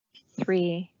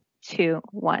3, 2,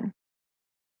 1.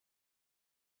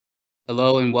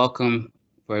 Hello and welcome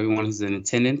for everyone who's in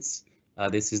attendance.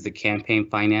 This is the Campaign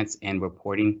Finance and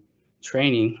Reporting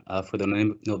Training for the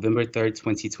November 3rd,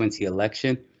 2020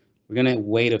 election. We're going to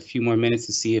wait a few more minutes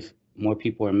to see if more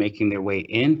people are making their way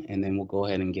in, and then we'll go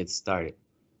ahead and get started.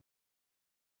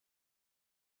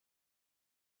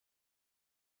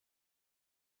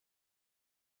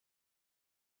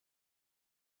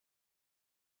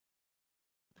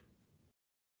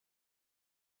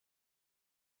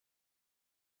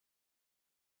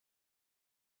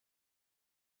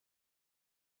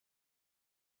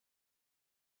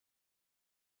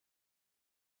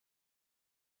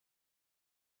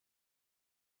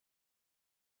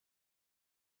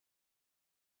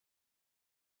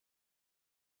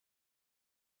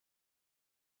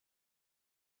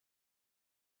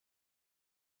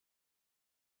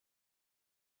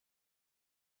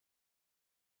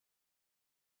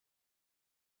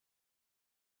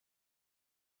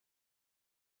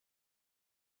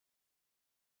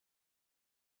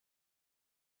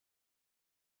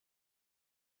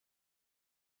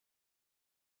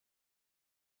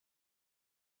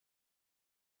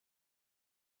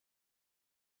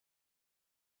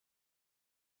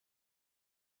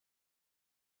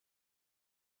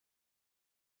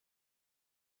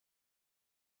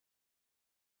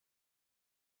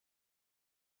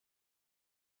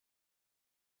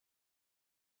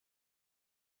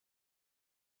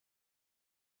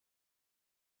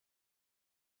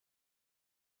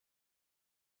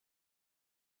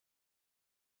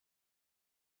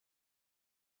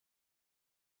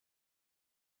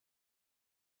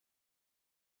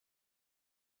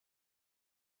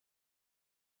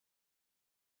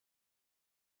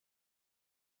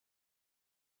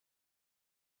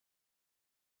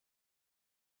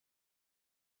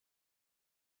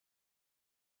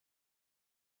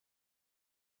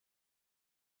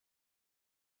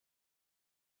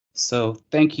 So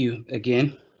thank you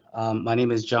again. My name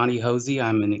is Johnny Hosey.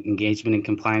 I'm an Engagement and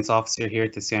Compliance Officer here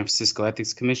at the San Francisco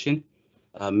Ethics Commission.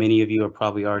 Many of you are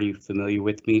probably already familiar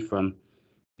with me from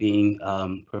being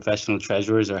professional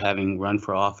treasurers or having run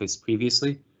for office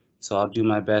previously. So I'll do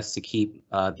my best to keep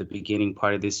the beginning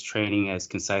part of this training as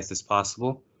concise as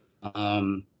possible.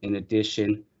 In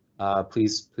addition,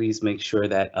 please make sure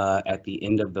that at the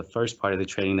end of the first part of the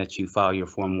training that you file your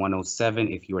Form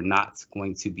 107 if you are not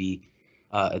going to be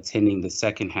attending the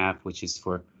second half, which is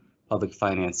for public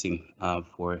financing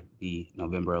for the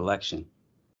November election.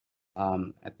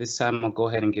 At this time, I'll go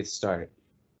ahead and get started.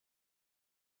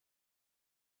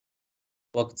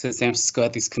 Welcome to the San Francisco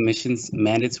Ethics Commission's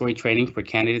mandatory training for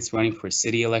candidates running for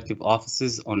city elective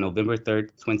offices on November 3rd,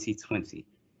 2020.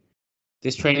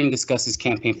 This training discusses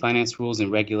campaign finance rules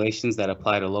and regulations that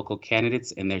apply to local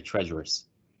candidates and their treasurers.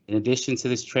 In addition to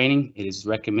this training, it is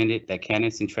recommended that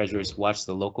candidates and treasurers watch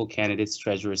the local candidates,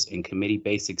 treasurers, and committee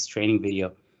basics training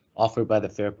video offered by the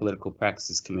Fair Political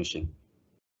Practices Commission.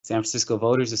 San Francisco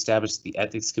voters established the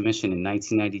Ethics Commission in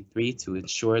 1993 to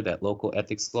ensure that local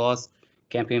ethics laws,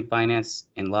 campaign finance,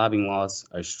 and lobbying laws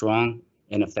are strong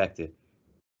and effective.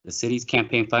 The city's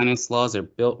campaign finance laws are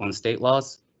built on state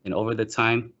laws, and over that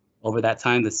time,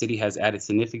 the city has added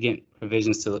significant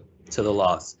provisions to the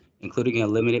laws, including a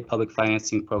limited public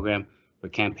financing program for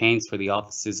campaigns for the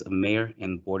offices of mayor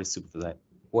and board of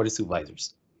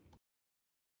supervisors.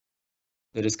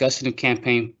 The discussion of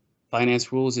campaign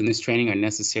finance rules in this training are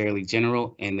necessarily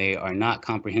general, and they are not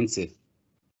comprehensive.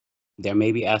 There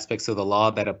may be aspects of the law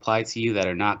that apply to you that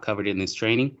are not covered in this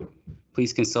training.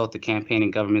 Please consult the Campaign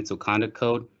and Governmental Conduct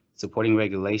Code, supporting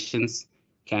regulations,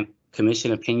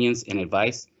 commission opinions and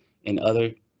advice, and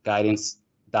other guidance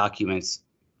documents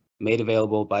made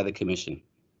available by the Commission.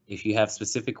 If you have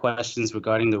specific questions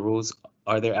regarding the rules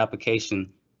or their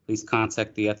application, please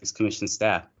contact the Ethics Commission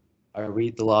staff or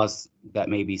read the laws that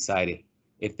may be cited.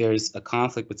 If there's a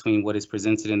conflict between what is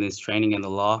presented in this training and the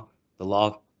law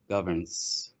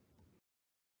governs.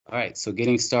 All right, so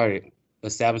getting started,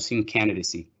 establishing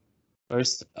candidacy.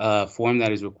 First form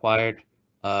that is required,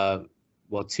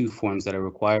 well, two forms that are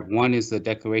required. One is the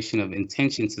declaration of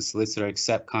intention to solicit or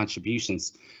accept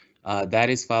contributions. That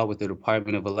is filed with the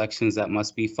Department of Elections that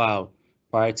must be filed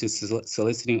prior to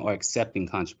soliciting or accepting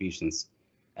contributions.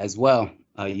 As well,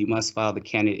 you must file the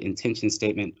candidate intention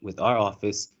statement with our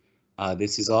office.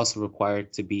 This is also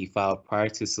required to be filed prior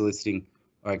to soliciting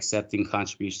or accepting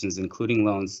contributions, including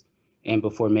loans, and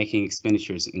before making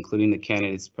expenditures, including the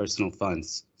candidate's personal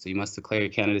funds. So you must declare your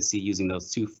candidacy using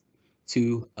those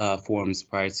two forms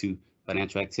prior to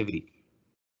financial activity.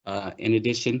 In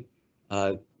addition,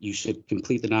 you should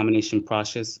complete the nomination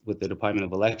process with the Department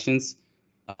of Elections.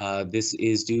 This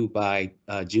is due by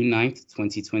June 9th,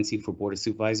 2020 for Board of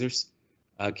Supervisors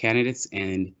candidates,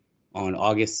 and on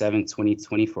August 7th,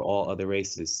 2020 for all other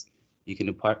races. You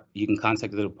can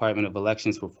contact the Department of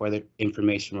Elections for further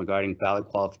information regarding ballot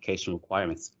qualification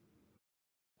requirements.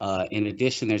 In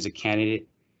addition, there's a candidate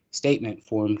statement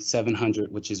form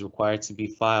 700, which is required to be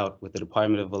filed with the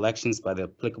Department of Elections by the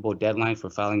applicable deadline for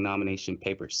filing nomination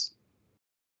papers.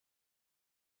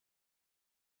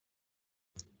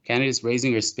 Candidates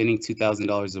raising or spending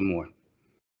 $2,000 or more.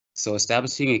 So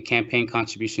establishing a campaign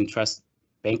contribution trust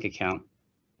bank account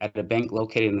at a bank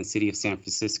located in the city of San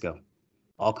Francisco.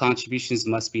 All contributions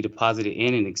must be deposited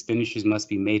in and expenditures must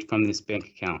be made from this bank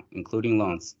account, including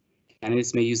loans.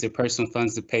 Candidates may use their personal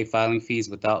funds to pay filing fees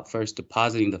without first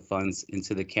depositing the funds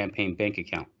into the campaign bank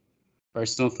account.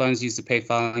 Personal funds used to pay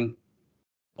filing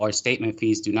or statement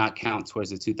fees do not count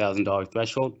towards the $2,000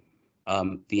 threshold.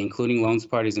 The including loans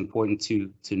part is important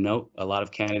to note. A lot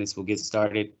of candidates will get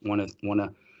started, want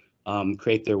to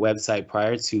create their website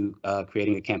prior to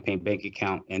creating a campaign bank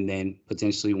account, and then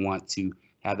potentially want to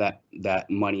have that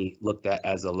money looked at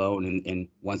as a loan, and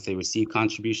once they receive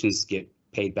contributions, get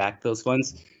paid back those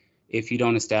funds. If you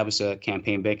don't establish a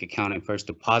campaign bank account and first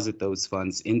deposit those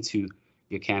funds into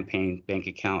your campaign bank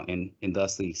account and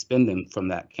thusly spend them from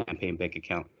that campaign bank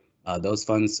account, those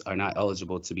funds are not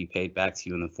eligible to be paid back to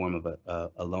you in the form of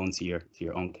a loan to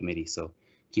your own committee. So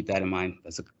keep that in mind.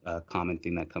 That's a common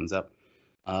thing that comes up.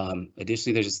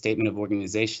 Additionally, there's a statement of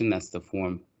organization. That's the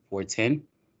form 410.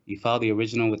 You file the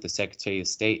original with the Secretary of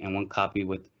State and one copy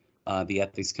with the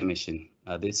Ethics Commission.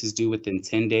 This is due within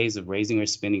 10 days of raising or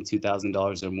spending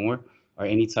 $2,000 or more, or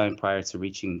any time prior to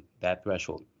reaching that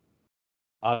threshold.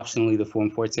 Optionally, the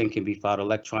Form 410 can be filed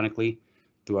electronically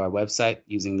through our website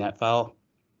using NetFile,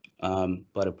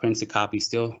 but a printed copy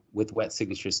still with wet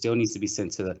signature still needs to be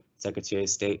sent to the Secretary of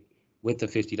State with the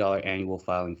 $50 annual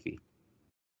filing fee.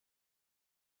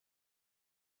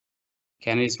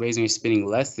 Candidates raising or spending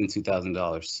less than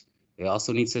 $2,000, they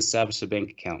also need to establish a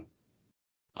bank account.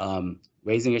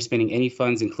 Raising or spending any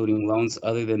funds, including loans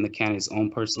other than the candidate's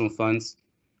own personal funds.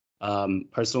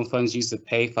 Personal funds used to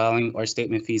pay filing or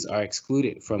statement fees are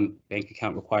excluded from bank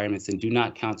account requirements and do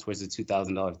not count towards the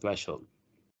 $2,000 threshold.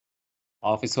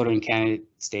 Office holder and candidate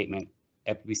statement,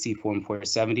 FBC Form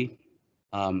 470.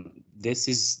 This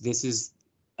is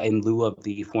in lieu of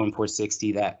the Form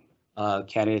 460 that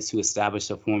candidates who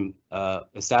establish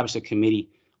a committee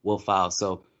will file.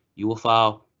 So you will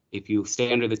file, if you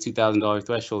stay under the $2,000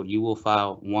 threshold, you will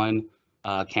file one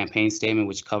campaign statement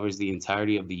which covers the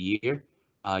entirety of the year.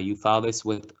 You file this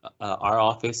with our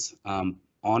office on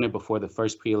or before the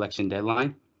first pre-election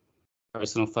deadline.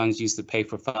 Personal funds used to pay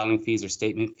for filing fees or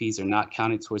statement fees are not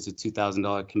counted towards the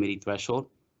 $2,000 committee threshold.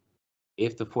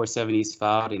 If the 470 is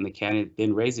filed and the candidate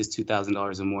then raises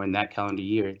 $2,000 or more in that calendar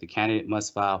year, the candidate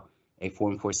must file a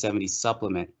Form 470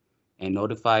 supplement and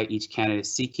notify each candidate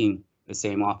seeking the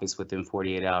same office within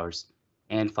 48 hours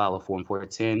and file a Form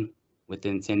 410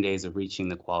 within 10 days of reaching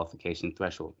the qualification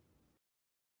threshold.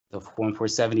 The Form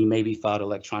 470 may be filed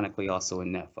electronically also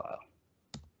in NetFile.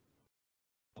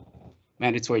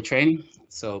 Mandatory training.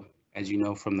 So as you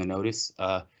know from the notice,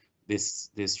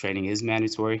 this training is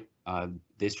mandatory.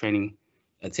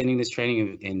 Attending this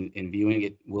training and viewing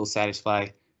it will satisfy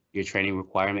your training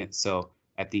requirements. So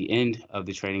at the end of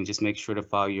the training, just make sure to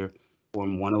file your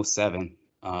Form 107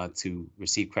 to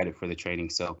receive credit for the training.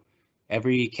 So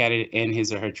every candidate and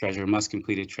his or her treasurer must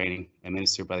complete a training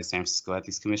administered by the San Francisco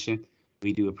Ethics Commission.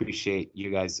 We do appreciate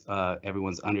you guys,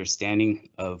 everyone's understanding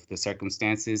of the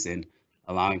circumstances and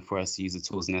allowing for us to use the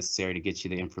tools necessary to get you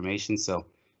the information. So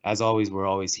as always, we're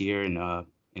always here and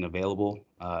available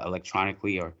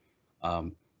electronically or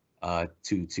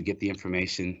to get the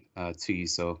information to you.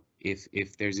 So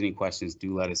if there's any questions,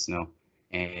 do let us know.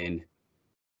 And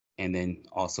then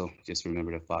also just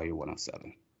remember to file your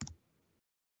 107.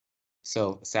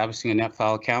 So establishing a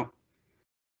NetFile account.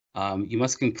 You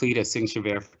must complete a signature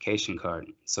verification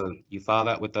card. So you file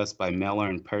that with us by mail or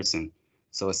in person.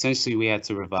 So essentially we had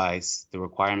to revise the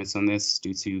requirements on this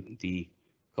due to the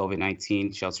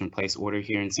COVID-19 shelter-in-place order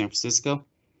here in San Francisco.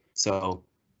 So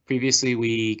previously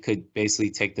we could basically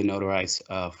take the notarized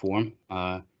form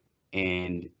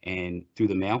and through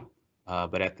the mail,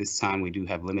 but at this time we do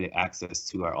have limited access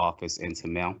to our office and to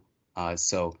mail.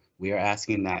 So we are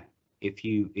asking that if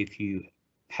you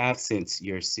have sent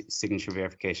your signature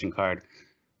verification card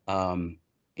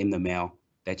in the mail,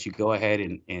 that you go ahead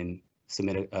and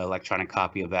submit an electronic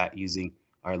copy of that using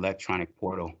our electronic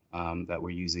portal that we're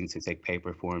using to take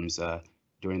paper forms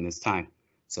during this time.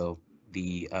 So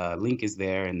the link is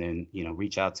there, and then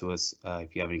reach out to us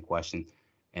if you have any questions.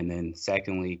 And then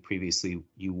secondly, previously,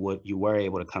 you were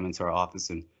able to come into our office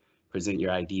and present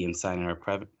your ID and sign in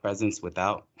our presence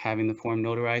without having the form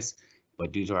notarized.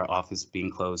 But due to our office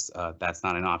being closed, that's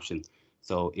not an option.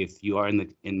 So if you are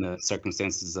in the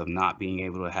circumstances of not being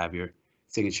able to have your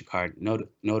signature card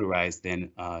notarized,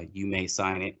 then you may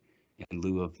sign it in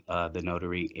lieu of the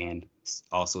notary and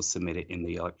also submit it in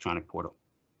the electronic portal.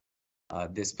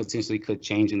 This potentially could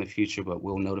change in the future, but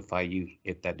we'll notify you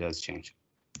if that does change.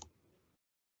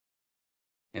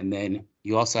 And then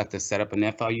you also have to set up a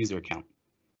NetFile user account.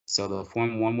 So the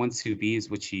form 112B is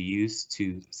what you use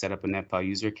to set up a NetFile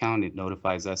user account. It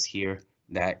notifies us here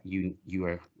that you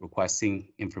are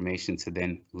requesting information to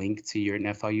then link to your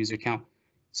NetFile user account.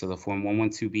 So the form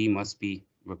 112B must be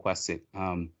requested,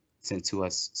 sent to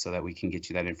us so that we can get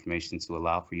you that information to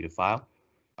allow for you to file.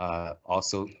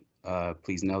 Also,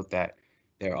 please note that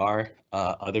there are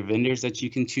other vendors that you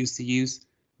can choose to use.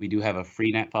 We do have a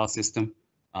free NetFile system.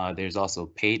 There's also a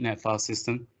paid NetFile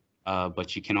system,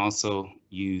 but you can also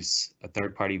use a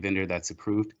third-party vendor that's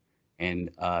approved, and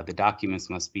the documents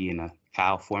must be in a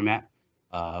CAL format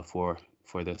for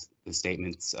the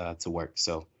statements to work.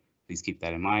 So please keep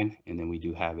that in mind. And then we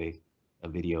do have a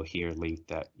video here linked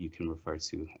that you can refer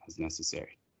to as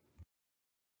necessary.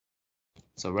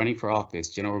 So running for office,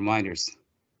 general reminders.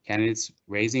 Candidates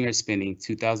raising or spending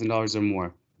 $2,000 or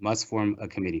more must form a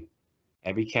committee.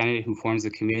 Every candidate who forms a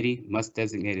committee must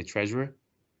designate a treasurer.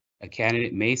 A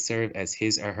candidate may serve as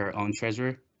his or her own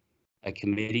treasurer. A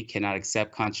committee cannot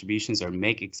accept contributions or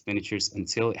make expenditures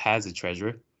until it has a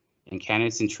treasurer. And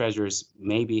candidates and treasurers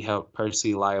may be held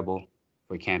personally liable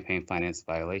for campaign finance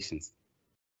violations.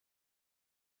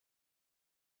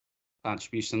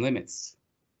 Contribution limits.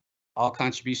 All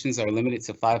contributions are limited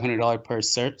to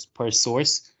 $500 per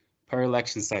source per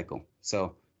election cycle.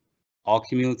 So all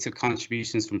cumulative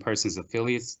contributions from persons'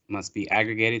 affiliates must be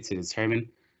aggregated to determine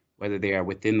whether they are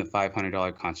within the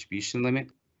 $500 contribution limit.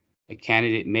 A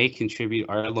candidate may contribute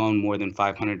or loan more than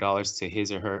 $500 to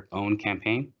his or her own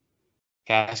campaign.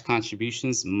 Cash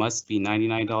contributions must be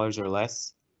 $99 or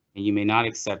less, and you may not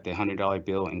accept a $100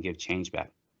 bill and give change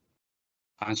back.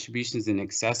 Contributions in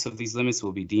excess of these limits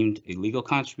will be deemed illegal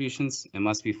contributions and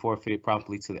must be forfeited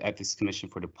promptly to the Ethics Commission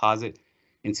for deposit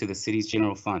into the city's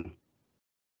general fund.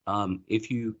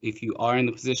 If you are in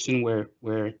the position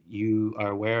where you are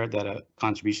aware that a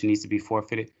contribution needs to be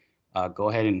forfeited, go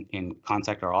ahead and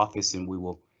contact our office, and we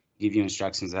will give you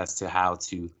instructions as to how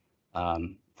to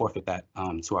forfeit that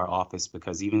to our office,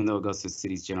 because even though it goes to the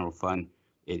city's general fund,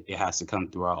 it has to come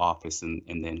through our office and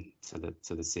then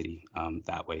to the city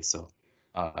that way. So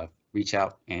reach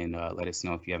out and let us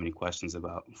know if you have any questions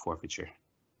about forfeiture.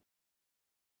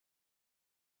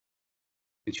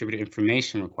 Contributor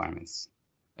information requirements.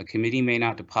 A committee may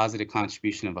not deposit a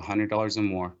contribution of $100 or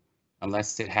more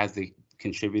unless it has the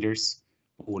contributor's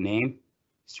full name,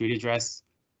 street address,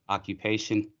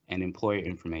 occupation, and employer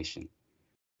information,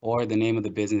 or the name of the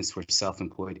business for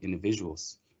self-employed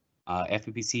individuals.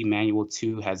 FEPC Manual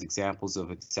 2 has examples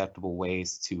of acceptable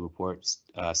ways to report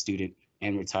student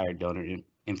and retired donor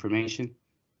information.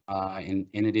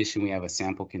 In addition, we have a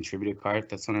sample contributor card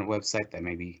that's on our website that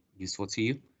may be useful to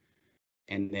you.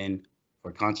 And then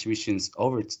for contributions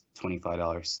over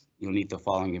 $25, you'll need the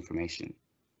following information: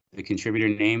 the contributor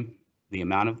name, the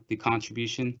amount of the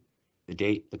contribution, the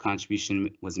date the contribution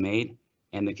was made,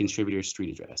 and the contributor's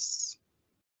street address.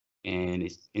 And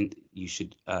it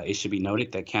should be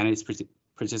noted that candidates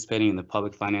participating in the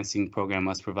public financing program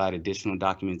must provide additional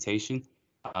documentation.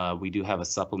 We do have a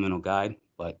supplemental guide,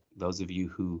 but those of you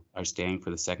who are staying for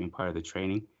the second part of the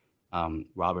training,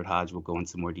 Robert Hodge will go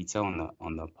into more detail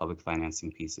on the public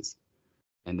financing pieces.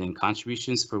 And then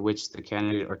contributions for which the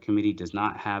candidate or committee does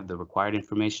not have the required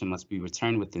information must be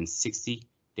returned within 60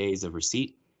 days of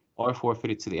receipt or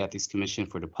forfeited to the Ethics Commission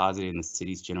for deposit in the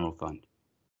city's general fund.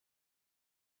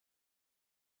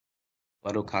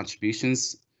 Bundle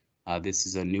contributions. This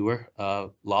is a newer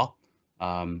law,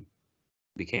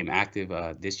 became active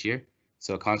this year.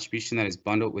 So a contribution that is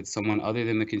bundled with someone other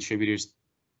than the contributor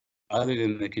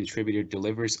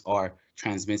delivers or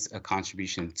transmits a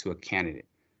contribution to a candidate.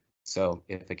 So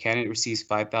if a candidate receives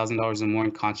 $5,000 or more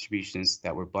in contributions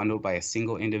that were bundled by a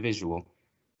single individual,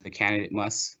 the candidate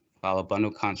must file a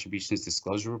bundle contributions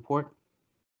disclosure report.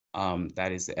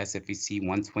 That is the SFEC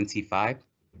 125,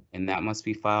 and that must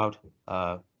be filed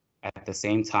at the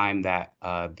same time that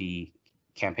the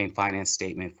campaign finance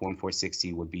statement form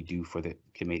 460 would be due for the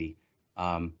committee,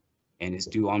 and it's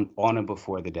due on or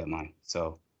before the deadline.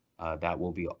 So that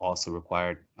will be also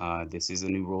required. This is a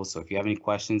new rule, so if you have any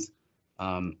questions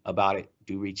about it,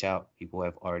 do reach out. People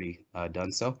have already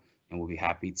done so, and we'll be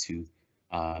happy to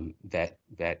vet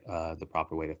the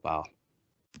proper way to file.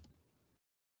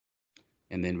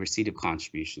 And then receipt of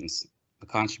contributions. A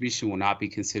contribution will not be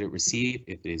considered received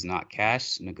if it is not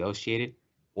cash, negotiated,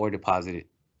 or deposited,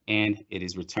 and it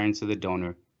is returned to the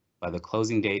donor by the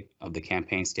closing date of the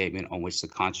campaign statement on which the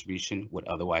contribution would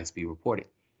otherwise be reported.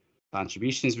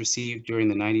 Contributions received during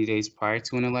the 90 days prior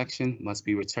to an election must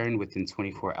be returned within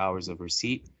 24 hours of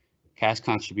receipt. Cash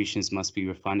contributions must be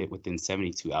refunded within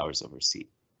 72 hours of receipt.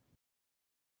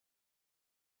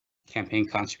 Campaign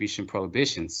contribution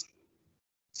prohibitions.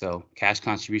 So cash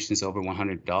contributions over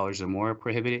 $100 or more are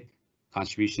prohibited.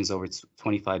 Contributions over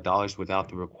 $25 without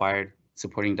the required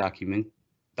supporting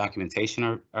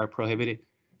documentation are prohibited.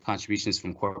 Contributions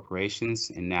from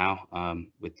corporations, and now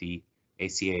with the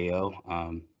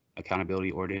ACAO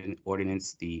accountability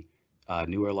ordinance, the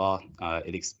newer law,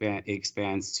 it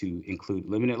expands to include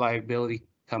limited liability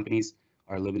companies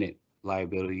or limited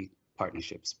liability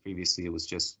partnerships. Previously, it was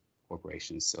just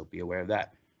corporations, so be aware of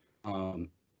that.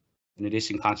 In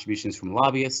addition, contributions from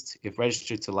lobbyists, if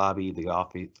registered to lobby the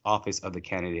office of the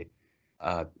candidate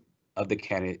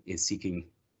is seeking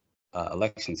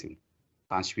election to.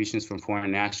 Contributions from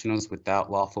foreign nationals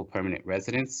without lawful permanent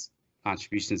residence,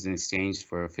 contributions in exchange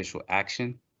for official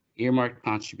action, earmarked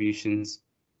contributions,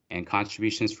 and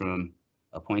contributions from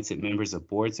appointed members of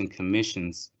boards and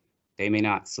commissions. They may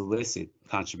not solicit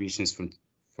contributions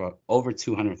for over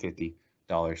 $250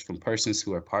 from persons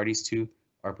who are parties to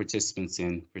or participants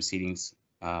in proceedings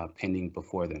pending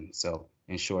before them. So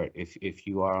in short, if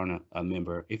you are a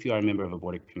member of a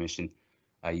board or commission,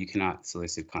 you cannot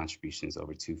solicit contributions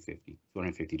over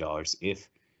 $250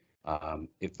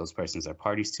 if those persons are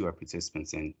parties to or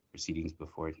participants in proceedings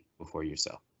before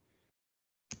yourself.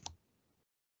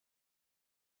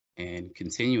 And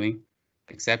continuing,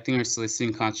 accepting or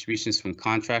soliciting contributions from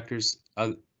contractors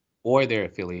or their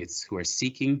affiliates who are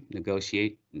seeking,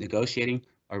 negotiating,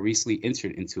 or recently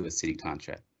entered into a city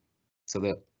contract. So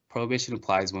the prohibition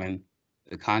applies when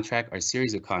the contract or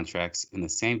series of contracts in the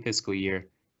same fiscal year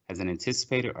has an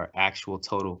anticipated or actual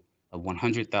total of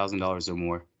 $100,000 or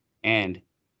more, and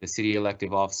the city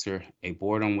elective officer, a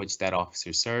board on which that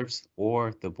officer serves,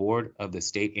 or the board of the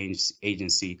state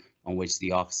agency on which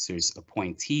the officer's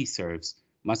appointee serves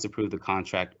must approve the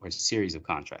contract or series of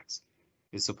contracts.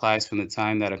 This applies from the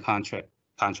time that a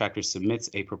contractor submits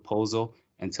a proposal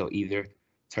until either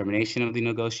termination of the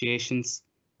negotiations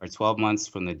or 12 months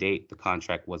from the date the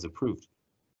contract was approved.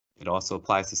 It also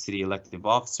applies to city elective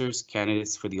officers,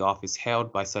 candidates for the office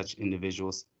held by such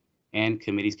individuals, and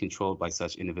committees controlled by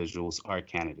such individuals or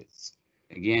candidates.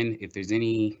 Again, if there's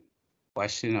any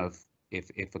question of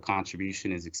if a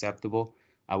contribution is acceptable,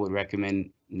 I would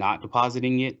recommend not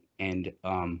depositing it and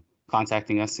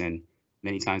contacting us. And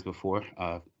many times before,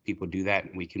 people do that,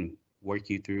 and we can walk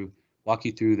you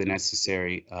through the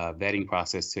necessary vetting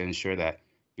process to ensure that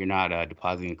you're not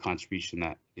depositing a contribution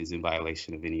that is in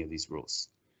violation of any of these rules.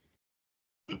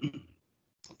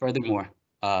 Furthermore,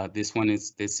 this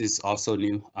is also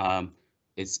new.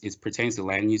 It pertains to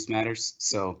land use matters.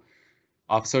 So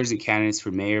officers and candidates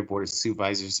for mayor, board of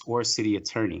supervisors, or city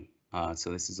attorney.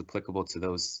 So this is applicable to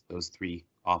those three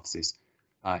offices.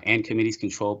 And committees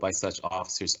controlled by such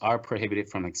officers are prohibited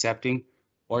from accepting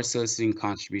or soliciting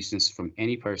contributions from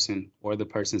any person or the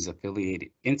person's affiliated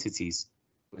entities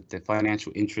with the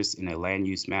financial interest in a land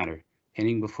use matter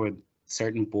pending before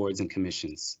certain boards and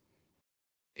commissions,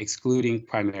 excluding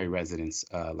primary residence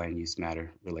land use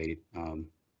matter related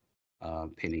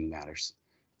pending matters.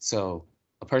 So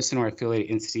a person or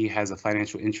affiliated entity has a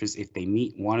financial interest if they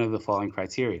meet one of the following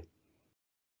criteria.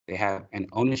 They have an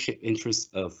ownership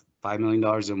interest of $5 million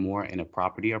or more in a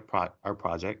property or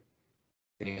project.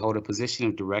 They hold a position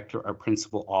of director or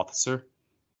principal officer,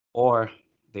 or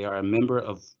they are a member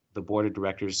of the board of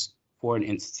directors for an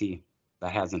entity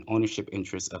that has an ownership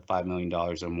interest of $5 million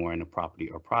or more in a property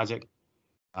or project.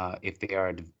 If they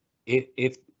are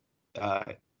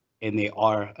and they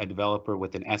are a developer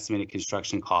with an estimated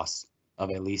construction cost of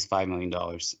at least $5 million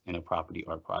in a property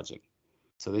or project.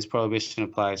 So this prohibition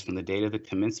applies from the date of the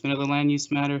commencement of the land use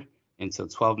matter until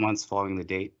 12 months following the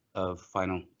date of the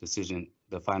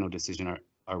final decision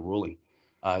or ruling.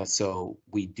 So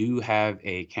we do have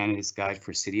a candidate's guide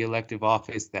for city elective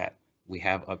office that we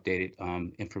have updated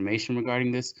information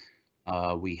regarding this.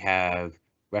 We have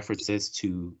references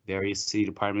to various city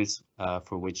departments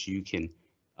for which you can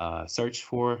search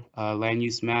for land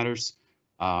use matters.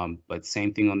 But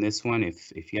same thing on this one.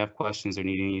 If you have questions or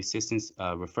need any assistance,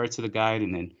 refer to the guide,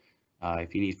 and then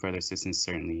if you need further assistance,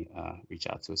 certainly reach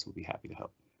out to us. We'll be happy to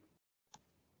help.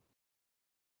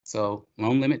 So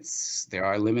loan limits, there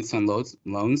are limits on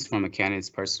loans from a candidate's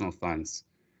personal funds.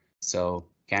 So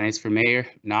Candidates for mayor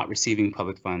not receiving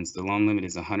public funds, the loan limit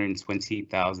is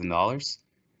 $120,000.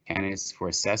 Candidates for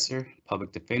assessor,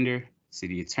 public defender,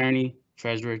 city attorney,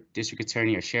 treasurer, district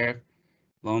attorney, or sheriff,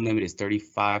 loan limit is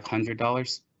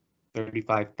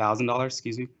 $35,000,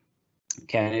 excuse me.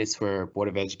 Candidates for Board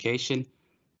of Education,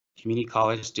 community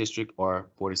college district, or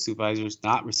Board of Supervisors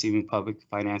not receiving public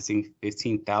financing,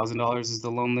 $15,000 is the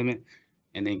loan limit.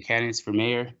 And then candidates for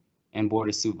mayor and Board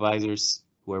of Supervisors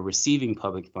who are receiving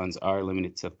public funds are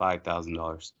limited to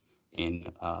 $5,000 in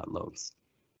loans.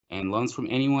 And loans from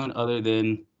anyone other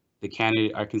than the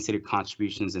candidate are considered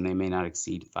contributions, and they may not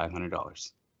exceed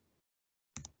 $500.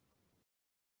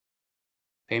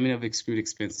 Payment of accrued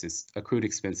expenses.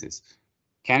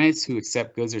 Candidates who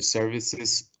accept goods or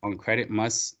services on credit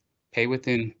must pay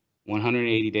within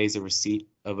 180 days of receipt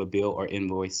of a bill or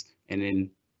invoice, and in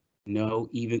no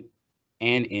even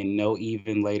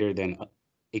later than,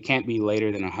 it can't be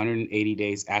later than 180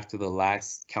 days after the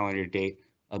last calendar date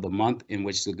of the month in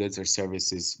which the goods or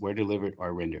services were delivered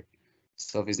or rendered.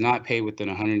 So if it's not paid within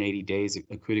 180 days,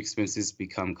 accrued expenses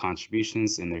become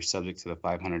contributions, and they're subject to the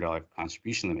 $500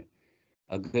 contribution limit.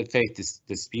 A good faith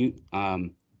dispute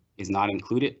is not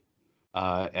included,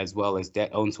 as well as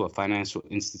debt owed to a financial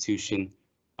institution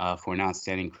for an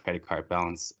outstanding credit card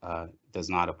balance does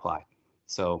not apply.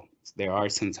 So there are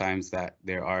some times that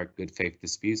there are good faith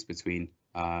disputes between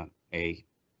a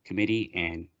committee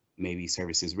and maybe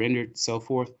services rendered, so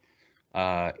forth.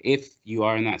 If you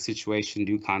are in that situation,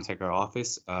 do contact our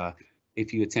office.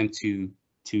 If you attempt to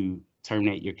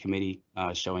terminate your committee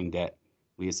showing debt,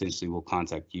 we essentially will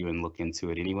contact you and look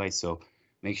into it anyway. So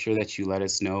make sure that you let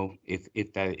us know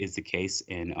if that is the case,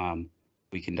 and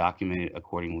we can document it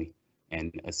accordingly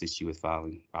and assist you with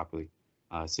filing properly.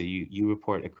 So you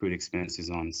report accrued expenses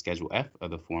on Schedule F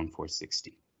of the Form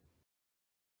 460.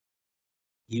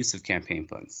 Use of campaign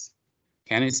funds.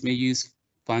 Candidates may use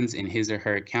funds in his or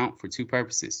her account for two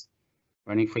purposes: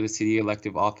 running for the city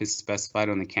elective office specified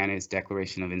on the candidate's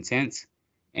declaration of intent,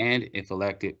 and, if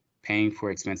elected, paying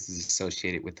for expenses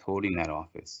associated with holding that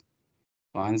office.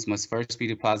 Funds must first be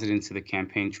deposited into the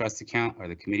campaign trust account or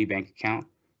the committee bank account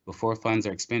before funds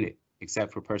are expended,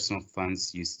 except for personal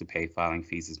funds used to pay filing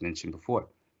fees as mentioned before.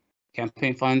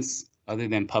 Campaign funds, other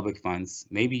than public funds,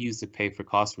 may be used to pay for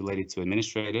costs related to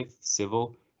administrative,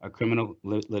 civil, or criminal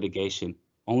litigation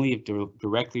only if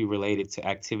directly related to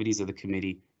activities of the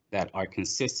committee that are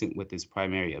consistent with its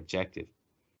primary objective.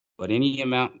 But any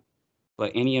amount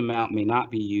may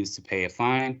not be used to pay a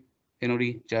fine,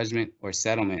 penalty, judgment, or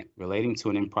settlement relating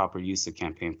to an improper use of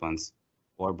campaign funds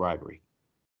or bribery.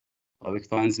 Public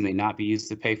funds may not be used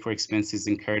to pay for expenses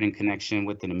incurred in connection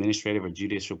with an administrative or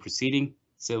judicial proceeding,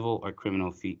 civil or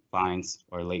criminal fines,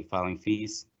 or late filing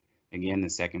fees. Again, the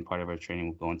second part of our training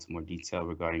will go into more detail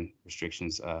regarding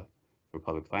restrictions for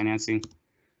public financing.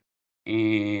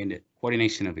 And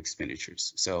coordination of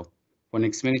expenditures. So for an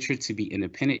expenditure to be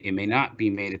independent, it may not be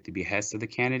made at the behest of the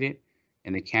candidate,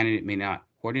 and the candidate may not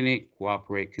coordinate,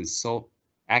 cooperate, consult,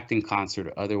 act in concert,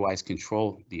 or otherwise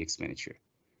control the expenditure.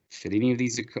 Should any of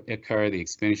these occur, the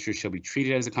expenditure shall be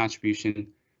treated as a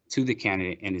contribution to the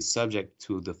candidate and is subject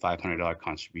to the $500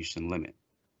 contribution limit.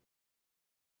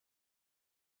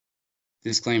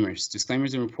 Disclaimers.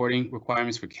 Disclaimers and reporting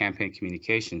requirements for campaign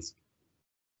communications.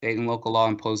 State and local law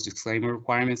impose disclaimer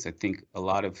requirements. I think a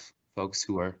lot of folks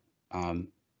who are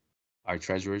our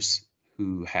treasurers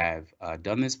who have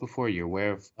done this before, you're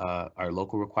aware of our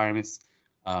local requirements.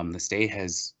 The state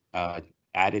has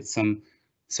added some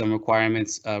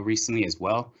requirements recently as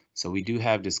well. So we do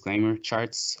have disclaimer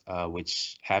charts,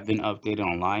 which have been updated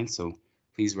online. So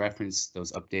please reference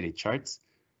those updated charts.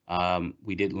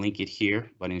 We did link it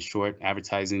here, but in short,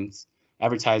 advertisements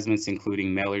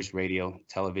including mailers, radio,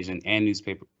 television, and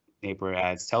newspaper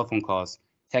ads, telephone calls,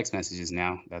 text messages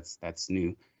now, that's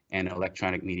new, and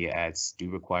electronic media ads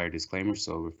do require disclaimers.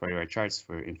 So refer to our charts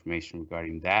for information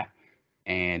regarding that.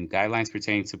 And guidelines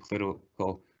pertaining to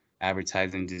political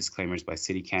advertising disclaimers by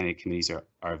city candidate committees are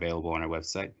available on our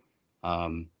website.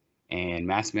 And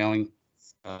mass mailing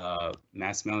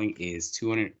is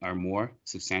 200 or more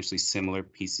substantially similar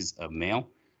pieces of mail.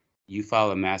 You file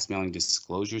a mass mailing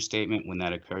disclosure statement when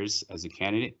that occurs as a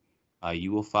candidate.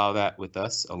 You will file that with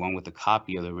us along with a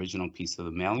copy of the original piece of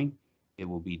the mailing. It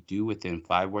will be due within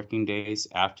 5 working days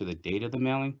after the date of the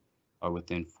mailing, or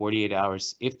within 48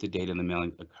 hours if the date of the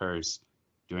mailing occurs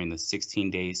during the 16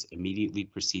 days immediately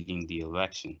preceding the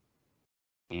election.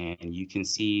 And you can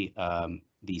see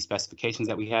the specifications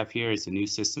that we have here. It's a new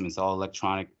system. It's all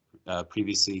electronic.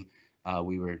 Previously,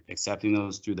 we were accepting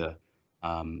those through the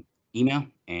email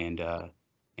and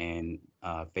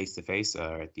face-to-face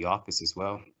at the office as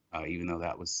well. even though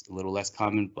that was a little less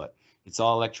common, but it's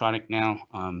all electronic now.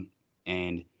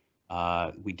 And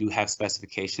we do have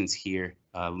specifications here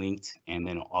linked, and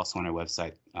then also on our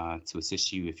website to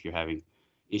assist you if you're having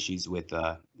issues with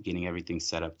getting everything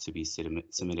set up to be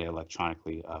submitted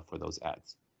electronically for those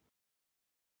ads.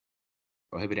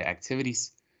 Prohibited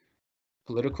activities.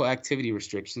 Political activity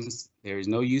restrictions. There is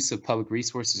no use of public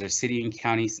resources or city and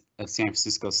counties of San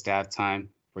Francisco staff time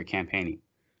for campaigning.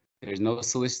 There's no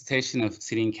solicitation of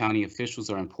city and county officials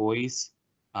or employees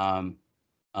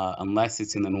unless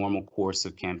it's in the normal course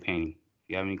of campaigning. If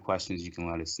you have any questions, you can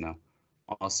let us know.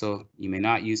 Also, you may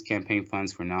not use campaign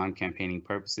funds for non-campaigning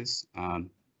purposes.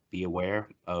 Be aware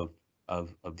of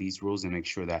these rules and make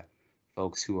sure that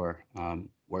folks who are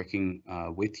working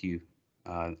with you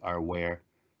are aware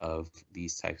of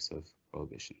these types of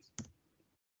prohibitions.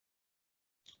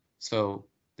 So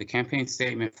the campaign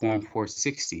statement form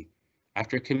 460.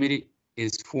 After a committee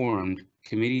is formed,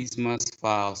 committees must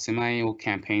file semi-annual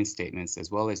campaign statements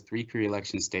as well as 3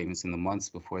 pre-election statements in the months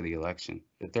before the election.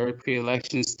 The 3rd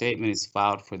pre-election statement is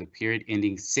filed for the period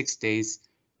ending 6 days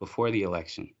before the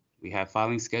election. We have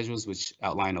filing schedules which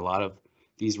outline a lot of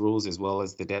these rules as well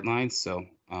as the deadlines, so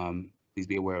please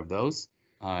be aware of those.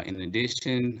 In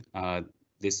addition,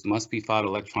 this must be filed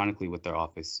electronically with their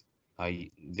office.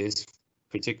 This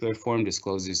particular form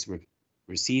discloses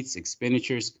receipts,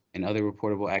 expenditures, and other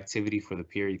reportable activity for the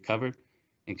period covered,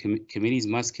 and committees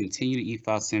must continue to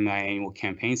e-file semi-annual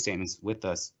campaign statements with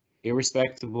us,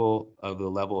 irrespective of the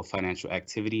level of financial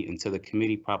activity, until the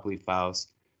committee properly files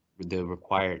the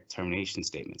required termination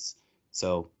statements.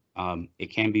 So it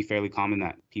can be fairly common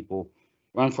that people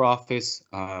run for office,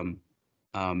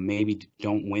 maybe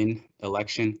don't win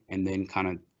election, and then kind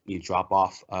of drop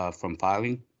off from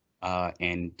filing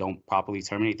and don't properly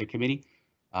terminate their committee.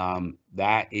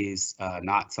 That is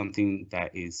not something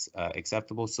that is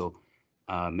acceptable. So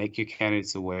make your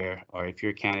candidates aware, or if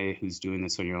you're a candidate who's doing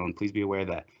this on your own, please be aware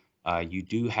that you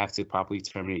do have to properly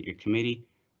terminate your committee.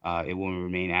 It will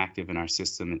remain active in our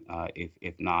system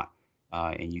if not,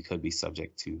 and you could be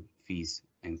subject to fees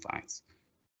and fines.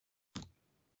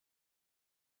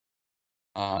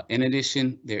 In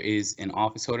addition, there is an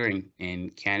office holder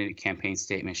and candidate campaign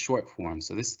statement short form.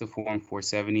 So this is the form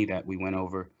 470 that we went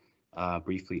over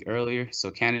briefly earlier.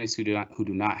 So candidates who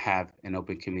do not have an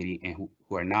open committee and who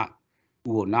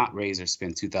will not raise or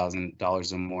spend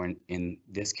 $2,000 or more in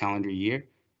this calendar year,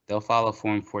 they'll file a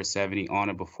form 470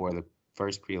 on or before the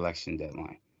first pre-election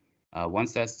deadline.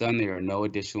 Once that's done, there are no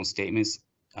additional statements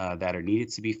that are needed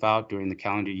to be filed during the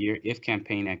calendar year if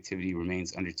campaign activity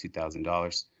remains under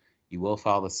 $2,000. You will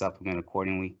file the supplement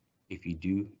accordingly if you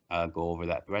do go over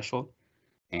that threshold,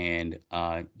 and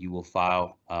you will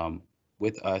file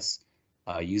with us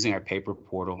using our paper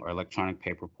portal, our electronic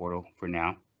paper portal for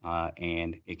now,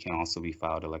 and it can also be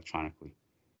filed electronically.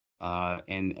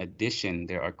 In addition,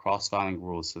 there are cross-filing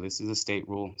rules. So this is a state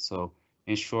rule. So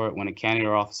in short, when a candidate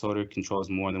or office holder controls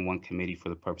more than one committee for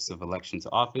the purpose of election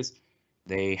to office,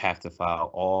 they have to file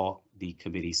all the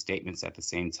committee statements at the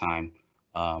same time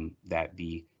that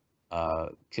the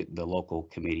local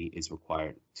committee is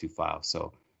required to file.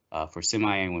 So for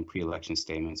semi-annual and pre-election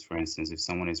statements, for instance, if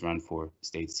someone is run for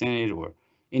state senate or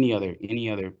any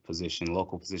other position,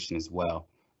 local position as well,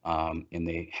 and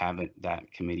they haven't,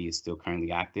 that committee is still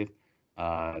currently active,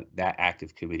 that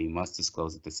active committee must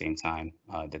disclose at the same time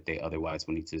that they otherwise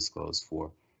will need to disclose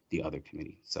for the other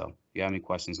committee. So if you have any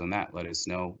questions on that, let us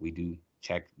know. We do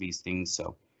check these things,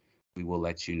 so we will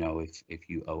let you know if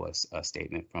you owe us a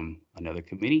statement from another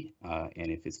committee,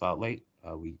 and if it's filed late,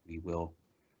 we will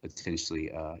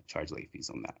potentially charge late fees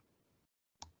on that.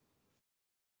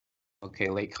 Okay,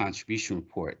 late contribution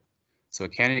report. So a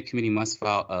candidate committee must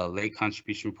file a late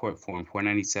contribution report form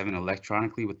 497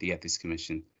 electronically with the Ethics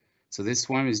Commission. So this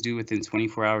form is due within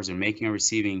 24 hours of making or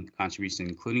receiving contributions,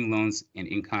 including loans and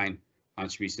in-kind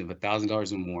contributions of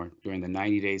 $1,000 or more during the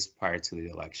 90 days prior to the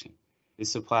election.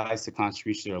 This applies to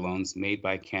contributions or loans made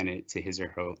by a candidate to his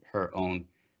or her own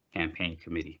campaign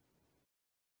committee.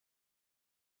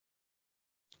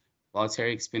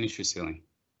 Voluntary expenditure ceiling.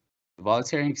 The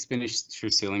voluntary expenditure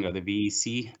ceiling, or the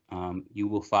VEC, you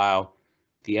will file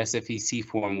the SFEC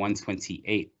form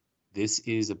 128. This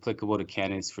is applicable to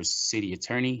candidates for city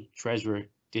attorney, treasurer,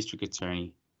 district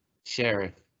attorney,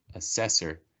 sheriff,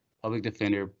 assessor, public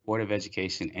defender, board of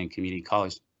education, and community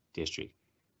college district.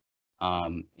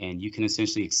 And you can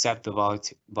essentially accept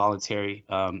the voluntary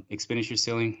expenditure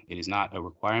ceiling. It is not a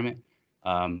requirement.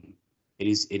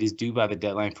 It is due by the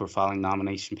deadline for filing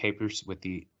nomination papers with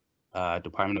the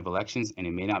Department of Elections, and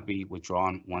it may not be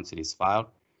withdrawn once it is filed.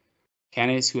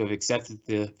 Candidates who have accepted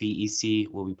the VEC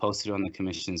will be posted on the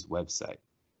Commission's website.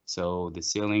 So the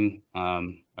ceiling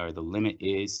or the limit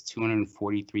is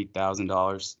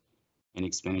 $243,000 in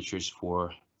expenditures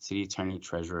for city attorney,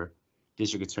 treasurer,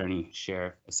 district attorney,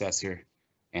 sheriff, assessor,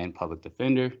 and public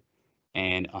defender,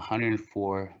 and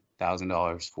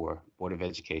 $104,000 for Board of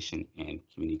Education and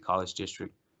Community College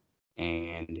District.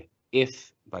 And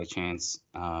if by chance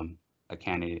a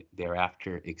candidate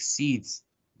thereafter exceeds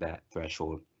that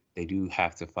threshold, they do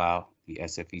have to file the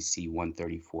SFEC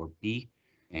 134B,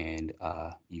 and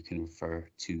you can refer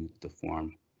to the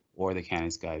form or the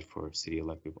candidate's guide for city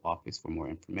elective office for more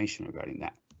information regarding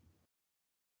that.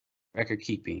 Record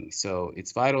keeping. So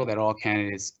it's vital that all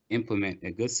candidates implement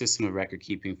a good system of record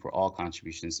keeping for all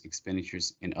contributions,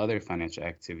 expenditures, and other financial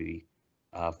activity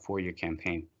for your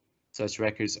campaign. Such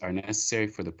records are necessary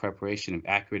for the preparation of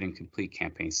accurate and complete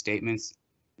campaign statements.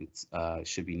 It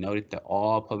should be noted that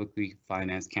all publicly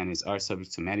financed candidates are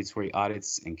subject to mandatory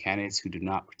audits, and candidates who do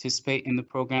not participate in the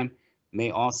program may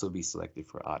also be selected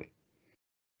for audit.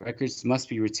 Records must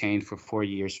be retained for 4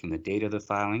 years from the date of the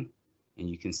filing, and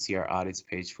you can see our audits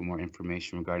page for more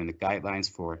information regarding the guidelines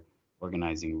for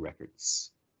organizing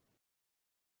records.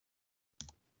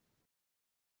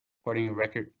 Reporting and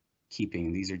record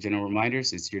keeping. These are general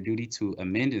reminders. It's your duty to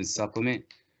amend and supplement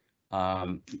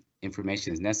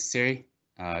information as necessary.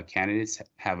 Candidates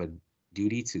have a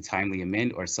duty to timely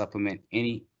amend or supplement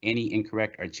any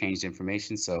incorrect or changed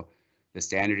information. So the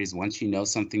standard is once you know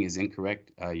something is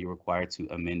incorrect, you're required to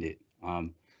amend it.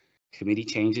 Committee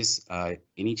changes,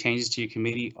 any changes to your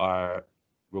committee are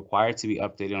required to be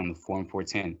updated on the Form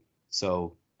 410.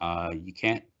 So you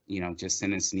can't, just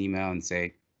send us an email and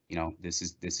say, this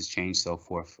is changed, so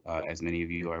forth, as many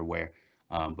of you are aware.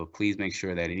 But please make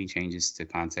sure that any changes to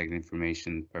contact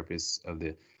information, purpose of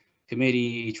the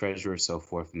committee, treasurer, so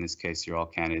forth, in this case, you're all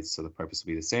candidates, so the purpose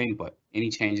will be the same, but any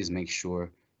changes, make sure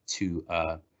to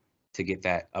get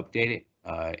that updated,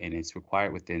 and it's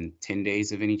required within 10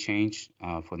 days of any change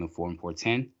from the Form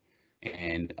 410,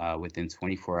 and within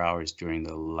 24 hours during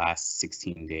the last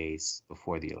 16 days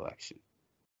before the election.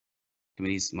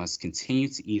 Committees must continue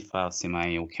to e-file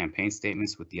semi-annual campaign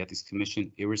statements with the Ethics Commission,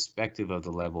 irrespective of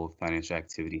the level of financial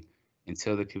activity,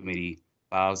 until the committee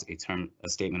files a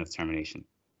statement of termination.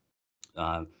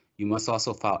 You must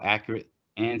also file accurate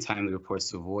and timely reports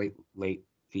to avoid late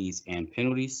fees and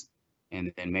penalties,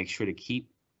 and then make sure to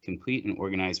keep complete and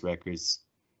organized records.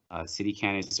 City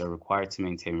candidates are required to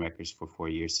maintain records for 4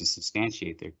 years to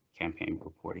substantiate their campaign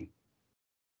reporting.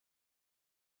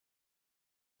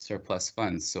 Surplus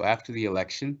funds. So after the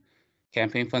election,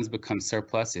 campaign funds become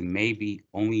surplus and may be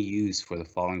only used for the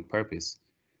following purpose.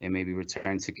 They may be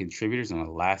returned to contributors on a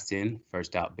last in,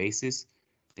 first out basis.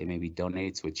 They may be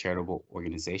donated to a charitable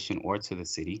organization or to the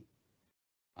city.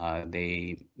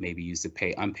 They may be used to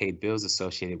pay unpaid bills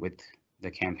associated with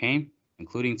the campaign,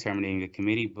 including terminating the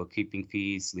committee, bookkeeping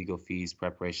fees, legal fees,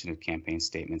 preparation of campaign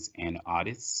statements, and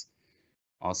audits.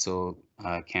 Also,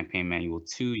 Campaign Manual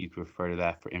 2, you can refer to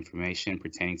that for information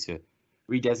pertaining to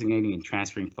redesignating and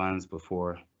transferring funds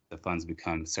before the funds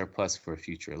become surplus for a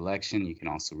future election. You can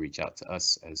also reach out to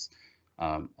us, as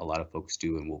a lot of folks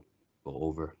do, and we'll go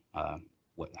over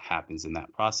what happens in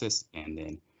that process. And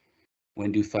then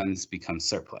when do funds become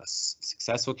surplus?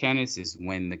 Successful candidates is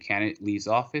when the candidate leaves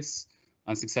office.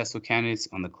 Unsuccessful candidates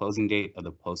on the closing date of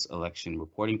the post-election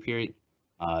reporting period.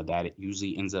 That it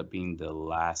usually ends up being the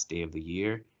last day of the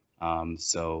year.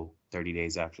 So 30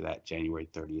 days after that, January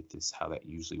 30th is how that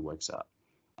usually works out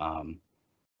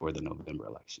for the November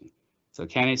election. So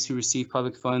candidates who receive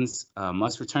public funds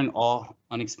must return all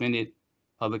unexpended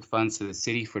public funds to the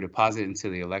city for deposit into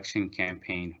the election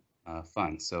campaign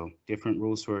fund. So different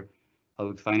rules for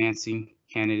public financing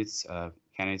candidates,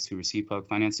 candidates who receive public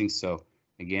financing. So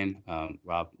again,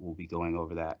 Rob will be going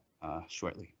over that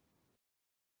shortly.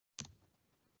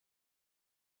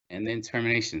 And then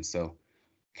termination. So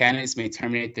candidates may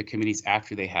terminate their committees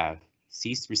after they have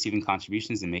ceased receiving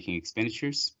contributions and making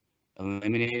expenditures,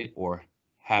 eliminated or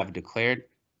have declared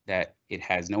that it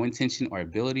has no intention or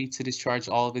ability to discharge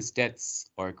all of its debts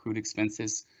or accrued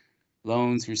expenses,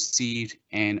 loans received,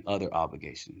 and other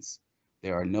obligations.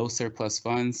 There are no surplus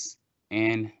funds,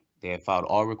 and they have filed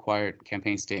all required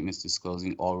campaign statements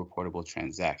disclosing all reportable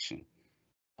transactions.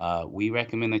 We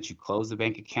recommend that you close the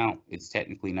bank account. It's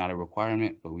technically not a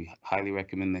requirement, but we highly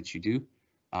recommend that you do.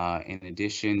 In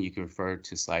addition, you can refer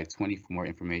to slide 20 for more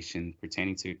information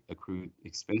pertaining to accrued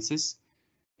expenses.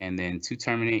 And then to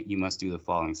terminate, you must do the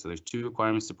following. So there's 2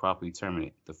 requirements to properly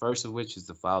terminate. The first of which is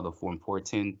to file the Form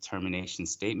 410 termination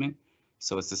statement.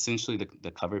 So it's essentially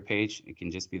the cover page. It can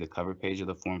just be the cover page of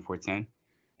the Form 410,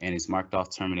 and it's marked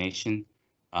off termination.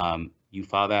 You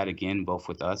file that again, both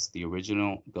with us. The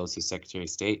original goes to Secretary of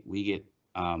State. We get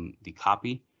the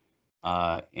copy,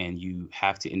 and you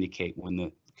have to indicate when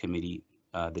the committee,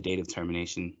 the date of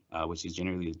termination, which is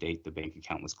generally the date the bank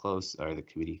account was closed or the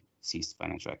committee ceased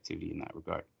financial activity in that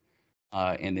regard.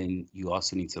 And then you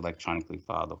also need to electronically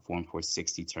file the Form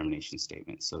 460 termination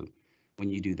statement. So when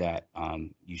you do that,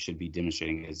 you should be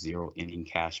demonstrating a zero ending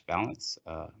cash balance,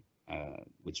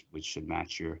 which should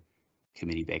match your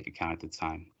committee bank account at the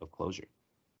time of closure.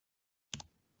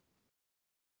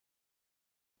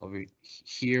 Over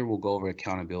here, we'll go over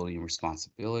accountability and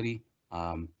responsibility.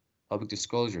 Public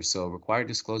disclosure. So required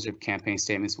disclosure of campaign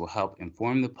statements will help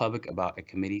inform the public about a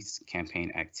committee's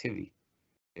campaign activity.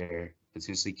 There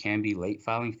potentially can be late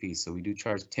filing fees. So we do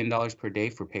charge $10 per day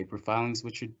for paper filings,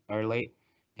 which are late,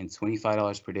 and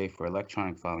 $25 per day for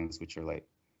electronic filings, which are late.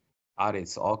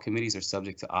 Audits. All committees are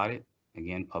subject to audit.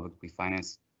 Again, publicly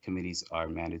financed committees are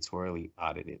mandatorily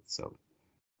audited. So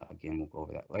again, we'll go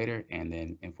over that later. And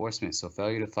then enforcement. So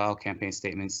failure to file campaign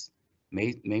statements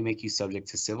may make you subject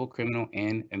to civil, criminal,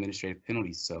 and administrative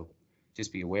penalties. So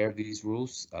just be aware of these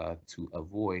rules to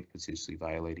avoid potentially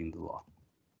violating the law.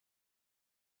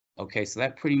 Okay, so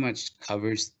that pretty much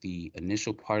covers the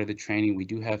initial part of the training. We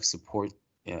do have support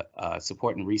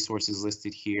and resources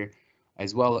listed here,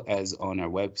 as well as on our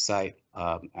website.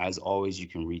 As always, you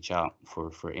can reach out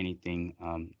for anything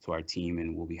to our team,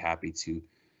 and we'll be happy to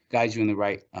guide you in the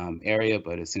right area.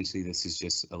 But essentially, this is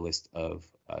just a list of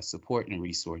support and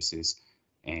resources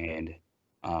and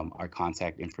our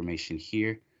contact information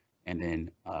here. And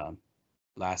then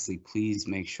lastly, please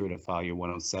make sure to file your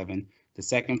 107. The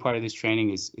second part of this training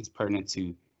is pertinent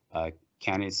to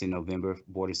candidates in November,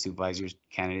 Board of Supervisors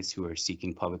candidates who are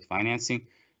seeking public financing.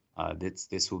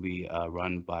 This will be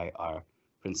run by our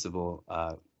principal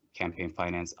campaign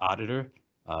finance auditor,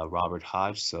 Robert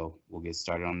Hodge. So we'll get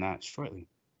started on that shortly.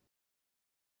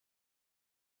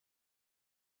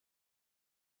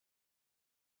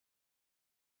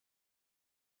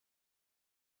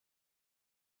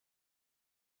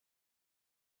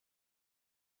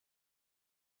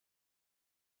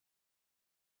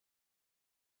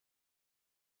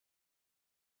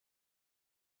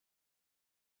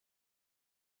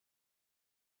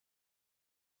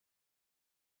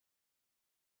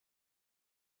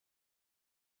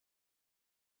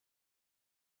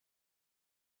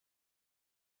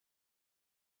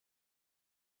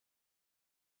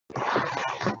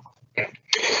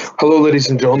 Hello, ladies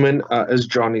and gentlemen. As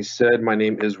Johnny said, my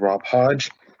name is Rob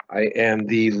Hodge. I am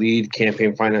the lead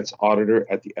campaign finance auditor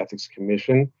at the Ethics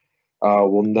Commission.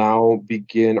 We'll now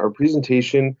begin our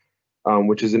presentation,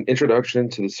 which is an introduction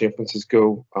to the San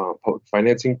Francisco Public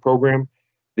Financing Program.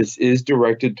 This is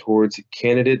directed towards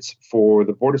candidates for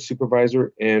the Board of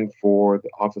Supervisor and for the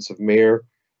Office of Mayor,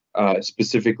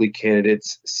 specifically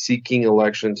candidates seeking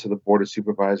election to the Board of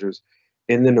Supervisors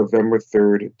in the November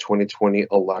 3rd, 2020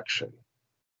 election.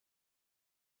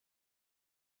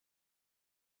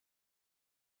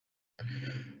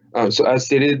 So as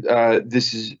stated,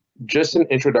 this is just an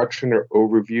introduction or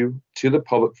overview to the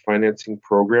public financing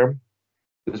program.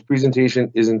 This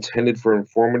presentation is intended for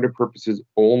informative purposes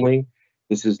only.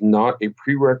 This is not a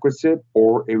prerequisite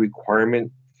or a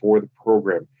requirement for the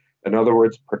program. In other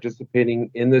words, participating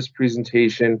in this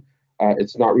presentation,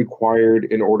 it's not required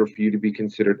in order for you to be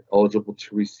considered eligible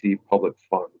to receive public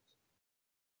funds.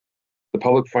 The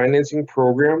public financing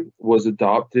program was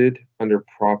adopted under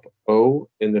Prop O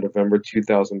in the November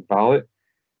 2000 ballot,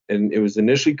 and it was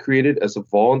initially created as a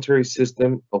voluntary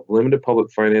system of limited public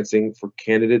financing for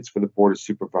candidates for the Board of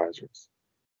Supervisors.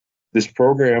 This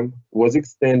program was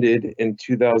extended in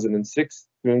 2006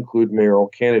 to include mayoral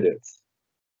candidates.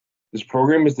 This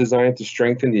program is designed to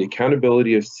strengthen the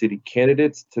accountability of city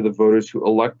candidates to the voters who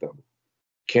elect them.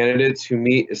 Candidates who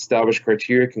meet established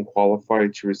criteria can qualify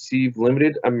to receive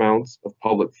limited amounts of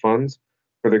public funds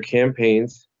for their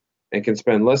campaigns and can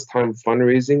spend less time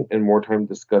fundraising and more time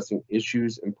discussing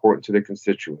issues important to their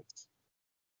constituents.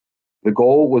 The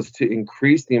goal was to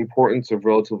increase the importance of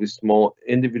relatively small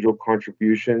individual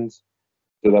contributions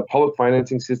so that public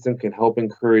financing system can help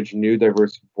encourage new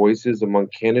diverse voices among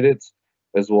candidates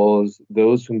as well as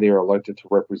those whom they are elected to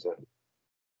represent.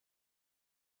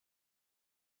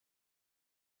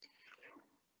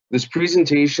 This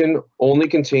presentation only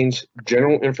contains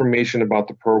general information about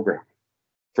the program.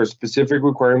 For specific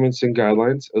requirements and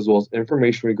guidelines, as well as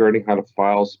information regarding how to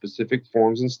file specific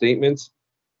forms and statements,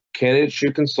 candidates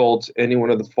should consult any one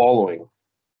of the following.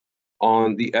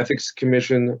 On the Ethics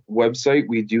Commission website,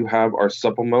 we do have our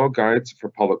supplemental guides for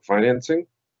public financing.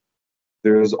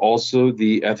 There is also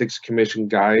the Ethics Commission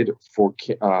guide for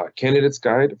candidates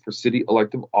guide for city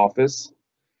elective office.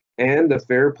 And the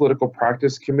Fair Political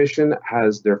Practice Commission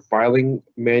has their filing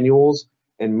manuals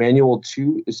and Manual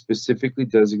 2 is specifically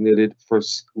designated for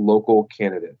local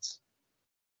candidates.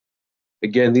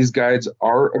 Again, these guides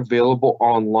are available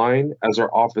online. As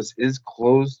our office is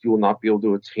closed, you will not be able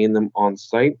to attain them on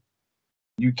site.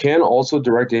 You can also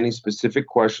direct any specific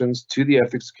questions to the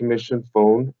Ethics Commission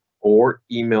phone or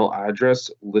email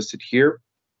address listed here.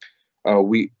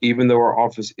 Even though our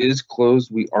office is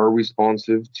closed, we are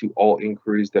responsive to all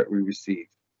inquiries that we receive.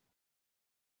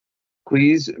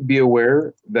 Please be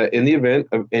aware that in the event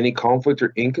of any conflict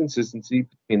or inconsistency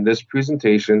between this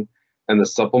presentation and the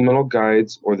supplemental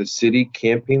guides or the city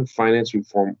campaign finance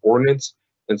reform ordinance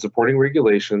and supporting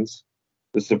regulations,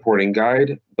 the supporting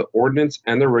guide, the ordinance,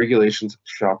 and the regulations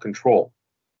shall control.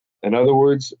 In other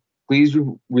words, please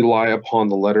rely upon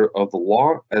the letter of the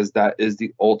law, as that is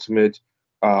the ultimate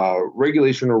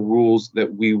regulation or rules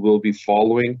that we will be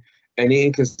following. Any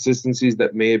inconsistencies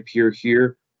that may appear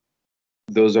here,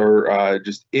 those are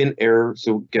just in error.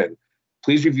 So again,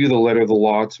 please review the letter of the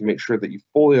law to make sure that you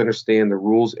fully understand the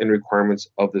rules and requirements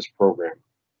of this program.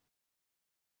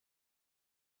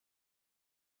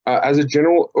 As a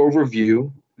general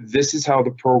overview, this is how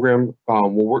the program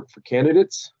will work for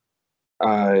candidates.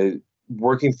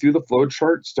 Working through the flow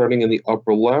chart, starting in the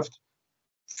upper left,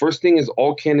 first thing is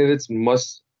all candidates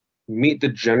must meet the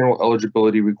general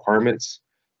eligibility requirements.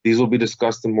 These will be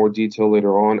discussed in more detail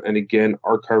later on, and again,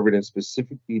 are covered in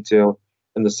specific detail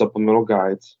in the supplemental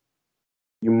guides.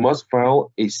 You must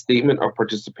file a statement of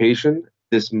participation.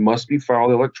 This must be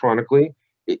filed electronically.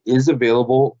 It is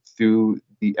available through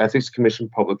the Ethics Commission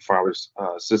Public Filers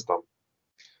system.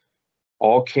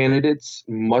 All candidates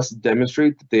must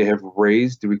demonstrate that they have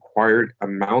raised the required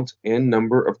amount and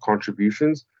number of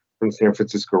contributions from San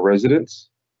Francisco residents.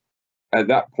 At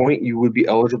that point, you would be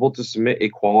eligible to submit a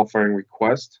qualifying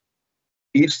request.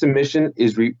 Each submission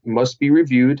must be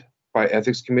reviewed by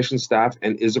Ethics Commission staff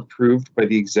and is approved by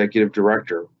the Executive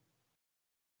Director.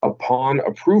 Upon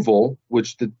approval,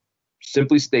 which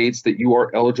simply states that you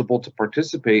are eligible to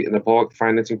participate in the public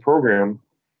financing program,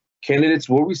 candidates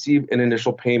will receive an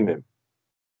initial payment.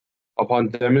 Upon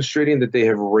demonstrating that they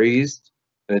have raised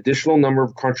an additional number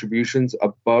of contributions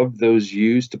above those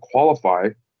used to qualify,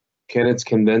 candidates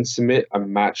can then submit a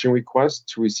matching request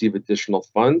to receive additional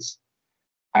funds.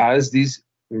 As these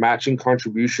matching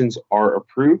contributions are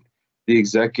approved, the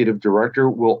Executive Director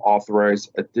will authorize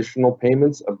additional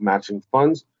payments of matching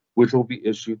funds, which will be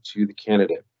issued to the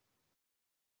candidate.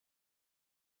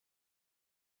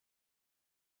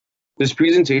 This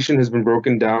presentation has been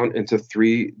broken down into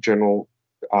three general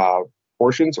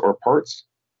portions or parts.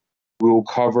 We will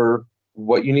cover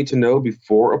what you need to know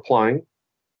before applying,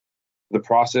 the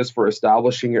process for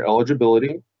establishing your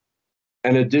eligibility,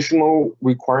 and additional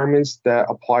requirements that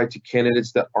apply to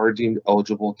candidates that are deemed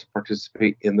eligible to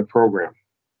participate in the program.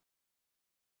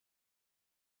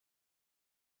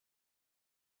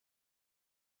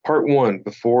 Part 1,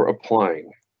 before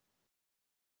applying.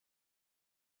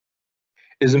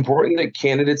 It is important that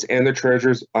candidates and their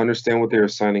treasurers understand what they are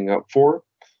signing up for.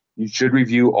 You should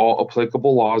review all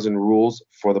applicable laws and rules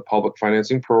for the public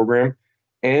financing program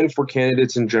and for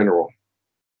candidates in general.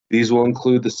 These will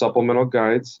include the supplemental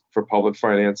guides for public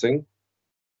financing,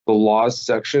 the laws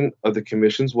section of the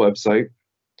Commission's website,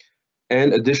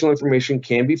 and additional information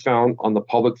can be found on the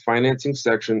public financing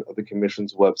section of the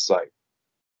Commission's website.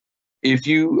 If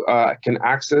you can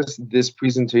access this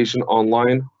presentation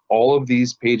online, all of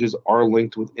these pages are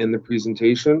linked within the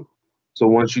presentation. So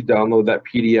once you download that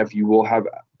PDF, you will have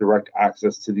direct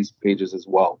access to these pages as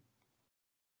well.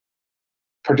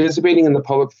 Participating in the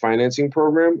public financing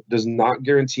program does not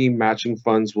guarantee matching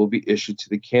funds will be issued to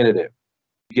the candidate.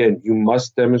 Again, you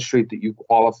must demonstrate that you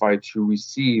qualify to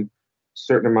receive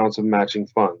certain amounts of matching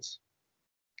funds.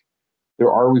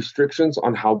 There are restrictions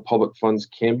on how public funds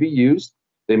can be used.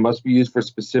 They must be used for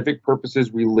specific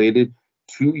purposes related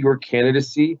to your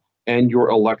candidacy and your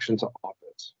election to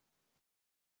office.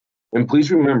 And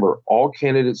please remember, all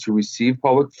candidates who receive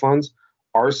public funds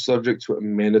are subject to a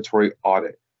mandatory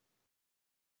audit.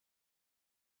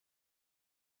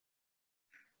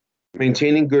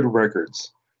 Maintaining good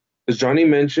records. As Johnny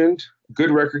mentioned, good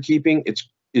record keeping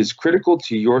is critical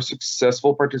to your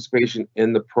successful participation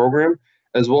in the program,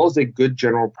 as well as a good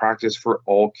general practice for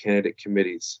all candidate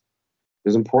committees. It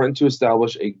is important to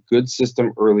establish a good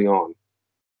system early on.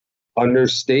 Under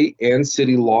state and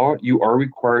city law, you are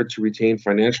required to retain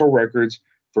financial records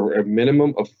for a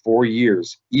minimum of 4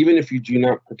 years, even if you do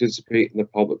not participate in the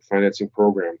public financing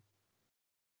program.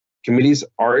 Committees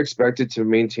are expected to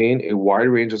maintain a wide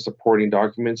range of supporting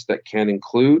documents that can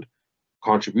include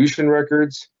contribution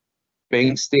records,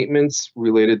 bank statements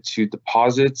related to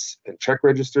deposits and check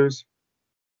registers,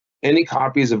 any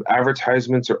copies of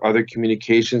advertisements or other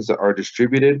communications that are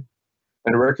distributed,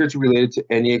 and records related to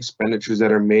any expenditures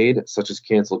that are made, such as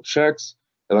canceled checks,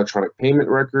 electronic payment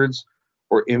records,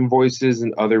 or invoices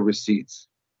and other receipts.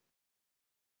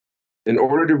 In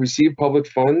order to receive public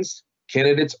funds,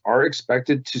 candidates are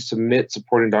expected to submit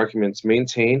supporting documents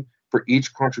maintained for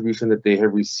each contribution that they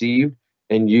have received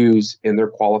and use in their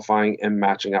qualifying and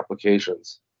matching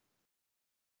applications.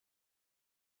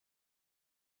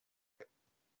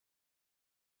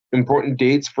 Important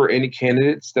dates for any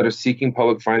candidates that are seeking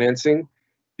public financing.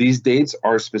 These dates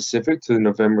are specific to the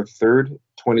November 3rd,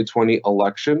 2020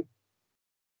 election.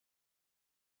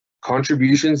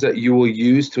 Contributions that you will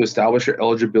use to establish your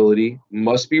eligibility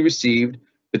must be received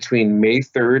between May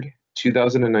 3rd,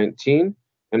 2019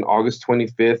 and August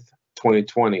 25th,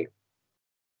 2020.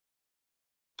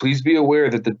 Please be aware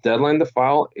that the deadline to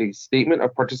file a statement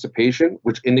of participation,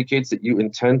 which indicates that you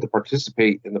intend to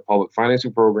participate in the public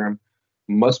financing program,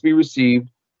 must be received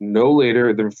no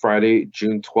later than Friday,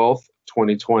 June 12th,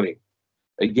 2020.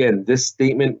 Again, this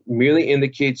statement merely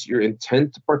indicates your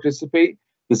intent to participate.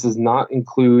 This does not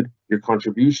include your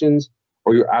contributions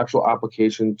or your actual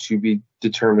application to be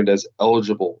determined as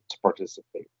eligible to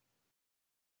participate.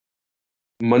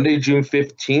 Monday, June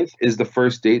 15th is the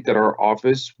first date that our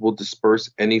office will disperse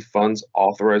any funds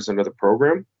authorized under the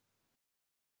program.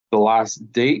 The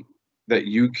last date that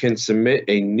you can submit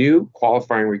a new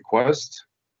qualifying request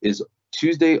is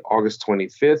Tuesday, August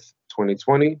 25th,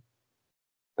 2020.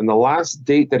 And the last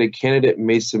date that a candidate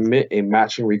may submit a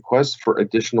matching request for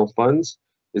additional funds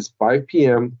is 5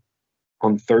 p.m.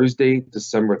 on Thursday,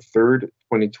 December 3rd,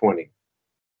 2020.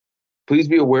 Please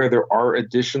be aware there are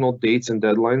additional dates and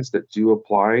deadlines that do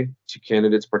apply to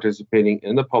candidates participating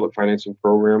in the public financing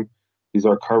program. These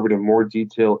are covered in more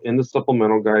detail in the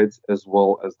supplemental guides as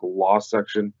well as the law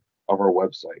section of our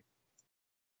website.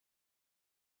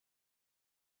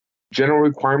 General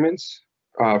requirements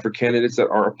for candidates that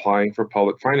are applying for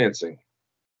public financing.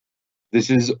 This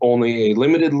is only a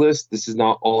limited list. This is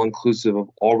not all inclusive of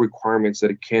all requirements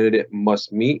that a candidate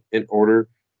must meet in order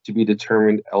to be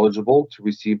determined eligible to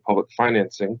receive public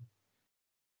financing.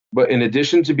 But in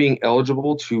addition to being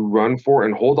eligible to run for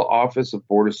and hold the office of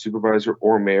Board of Supervisor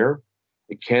or Mayor,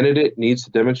 a candidate needs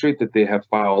to demonstrate that they have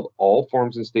filed all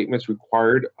forms and statements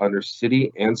required under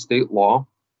city and state law.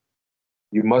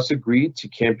 You must agree to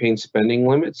campaign spending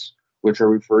limits, which are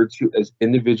referred to as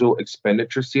individual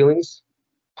expenditure ceilings.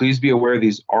 Please be aware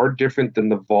these are different than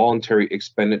the voluntary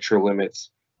expenditure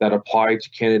limits that apply to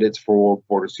candidates for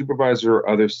Board of Supervisor or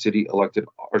other city elected,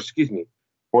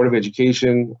 Board of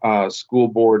Education, school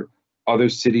board, other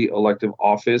city elective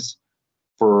office.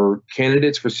 For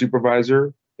candidates for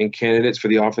supervisor and candidates for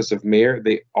the office of mayor,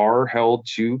 they are held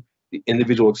to the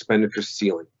individual expenditure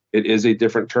ceiling. It is a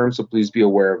different term, so please be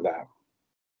aware of that.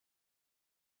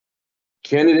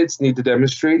 Candidates need to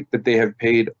demonstrate that they have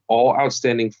paid all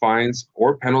outstanding fines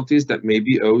or penalties that may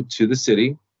be owed to the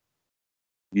city.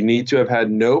 You need to have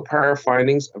had no prior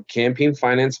findings of campaign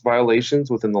finance violations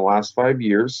within the last 5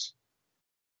 years.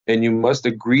 And you must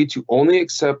agree to only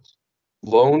accept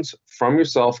loans from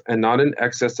yourself and not in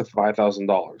excess of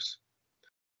 $5,000.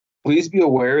 Please be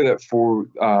aware that for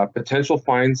potential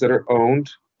fines that are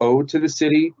owed to the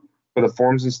city, for the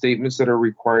forms and statements that are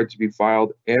required to be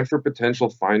filed, and for potential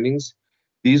findings,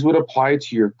 these would apply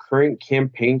to your current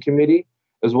campaign committee,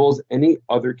 as well as any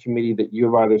other committee that you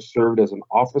have either served as an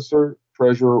officer,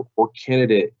 treasurer, or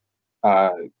candidate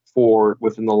for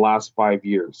within the last 5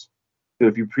 years. So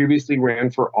if you previously ran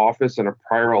for office in a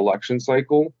prior election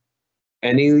cycle,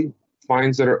 any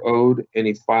fines that are owed,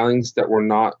 any filings that were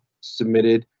not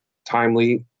submitted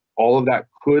timely, all of that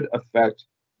could affect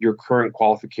your current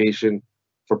qualification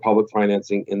for public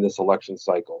financing in this election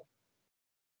cycle.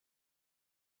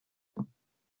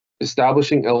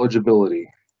 Establishing eligibility.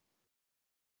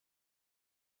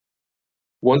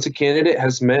 Once a candidate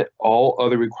has met all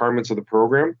other requirements of the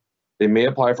program, they may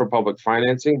apply for public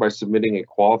financing by submitting a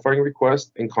qualifying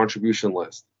request and contribution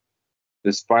list.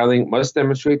 This filing must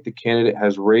demonstrate the candidate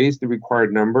has raised the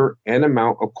required number and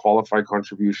amount of qualified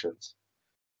contributions.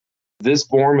 This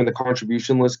form and the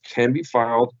contribution list can be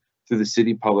filed through the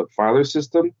city public filer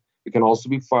system. It can also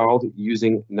be filed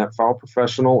using NetFile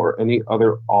Professional or any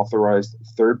other authorized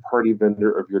third-party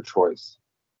vendor of your choice.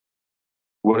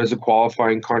 What is a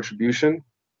qualifying contribution?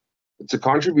 It's a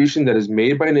contribution that is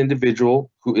made by an individual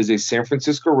who is a San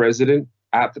Francisco resident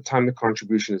at the time the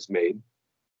contribution is made.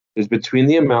 It is between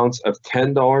the amounts of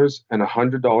 $10 and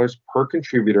 $100 per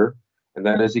contributor, and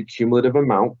that is a cumulative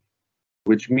amount,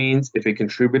 which means if a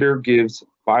contributor gives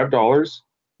 $5,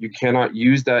 you cannot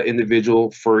use that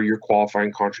individual for your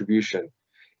qualifying contribution.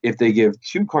 If they give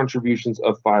 2 contributions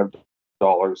of $5,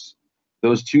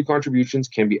 those 2 contributions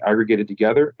can be aggregated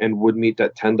together and would meet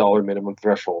that $10 minimum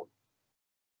threshold.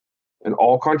 And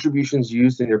all contributions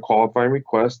used in your qualifying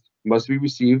request must be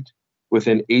received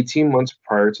within 18 months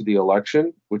prior to the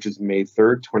election, which is May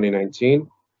 3rd, 2019,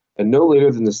 and no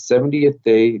later than the 70th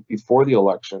day before the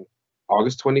election,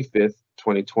 August 25th,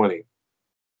 2020.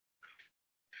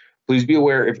 Please be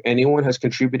aware, if anyone has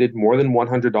contributed more than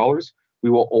 $100, we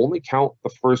will only count the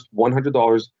first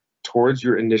 $100 towards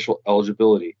your initial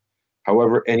eligibility.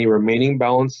 However, any remaining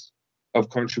balance of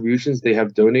contributions they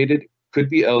have donated could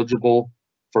be eligible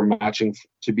for matching,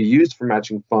 to be used for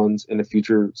matching funds in a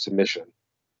future submission.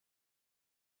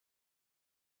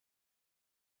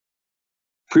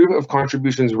 Proof of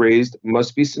contributions raised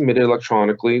must be submitted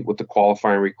electronically with the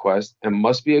qualifying request and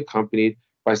must be accompanied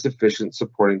by sufficient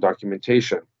supporting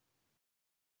documentation.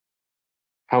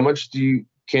 How much do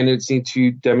candidates need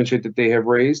to demonstrate that they have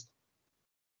raised?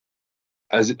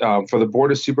 As for the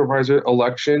Board of Supervisor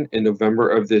election in November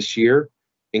of this year,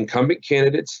 incumbent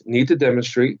candidates need to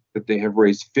demonstrate that they have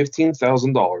raised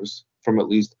 $15,000 from at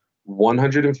least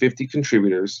 150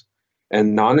 contributors,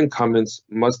 and non-incumbents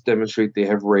must demonstrate they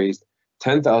have raised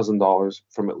 $10,000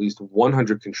 from at least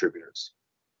 100 contributors.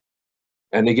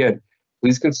 And again,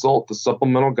 please consult the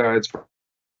supplemental guides for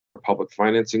public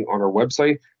financing on our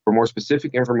website for more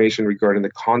specific information regarding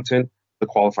the content of the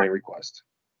qualifying request.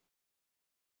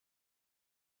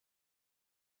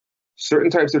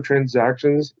 Certain types of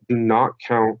transactions do not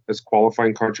count as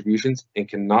qualifying contributions and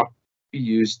cannot be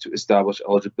used to establish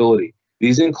eligibility.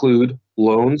 These include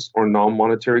loans or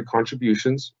non-monetary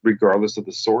contributions, regardless of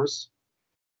the source,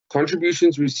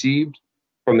 contributions received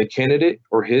from the candidate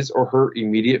or his or her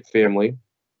immediate family,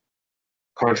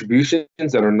 contributions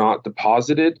that are not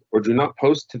deposited or do not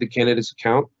post to the candidate's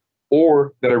account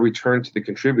or that are returned to the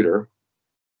contributor,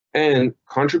 and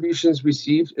contributions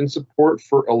received in support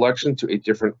for election to a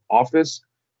different office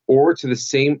or to the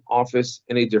same office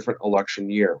in a different election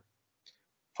year.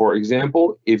 For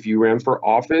example, if you ran for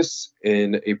office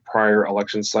in a prior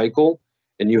election cycle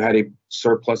and you had a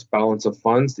surplus balance of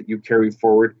funds that you carry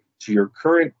forward to your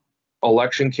current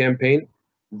election campaign,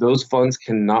 those funds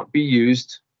cannot be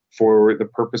used for the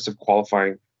purpose of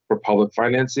qualifying for public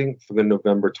financing for the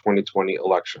November 2020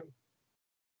 election.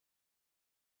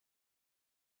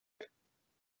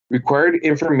 Required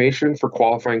information for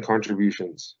qualifying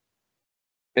contributions.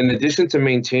 In addition to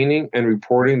maintaining and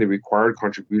reporting the required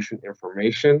contribution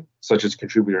information, such as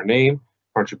contributor name,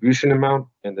 contribution amount,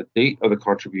 and the date of the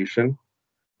contribution,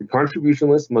 the contribution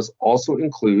list must also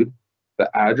include the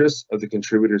address of the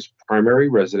contributor's primary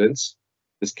residence.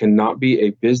 This cannot be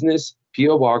a business,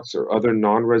 PO box, or other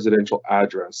non-residential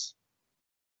address.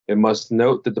 It must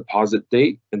note the deposit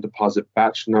date and deposit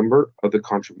batch number of the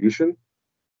contribution,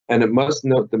 and it must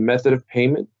note the method of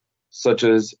payment, such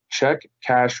as check,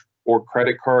 cash, or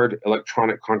credit card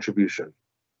electronic contribution.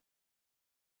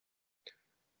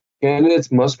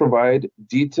 Candidates must provide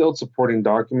detailed supporting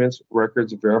documents,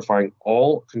 records verifying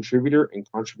all contributor and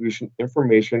contribution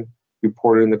information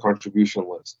reported in the contribution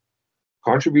list.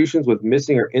 Contributions with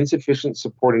missing or insufficient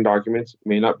supporting documents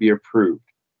may not be approved.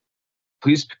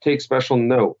 Please take special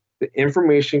note: the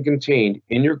information contained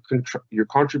in your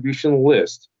contribution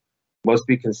list must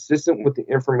be consistent with the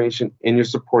information in your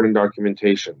supporting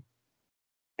documentation.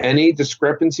 Any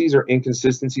discrepancies or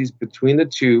inconsistencies between the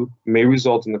two may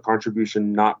result in the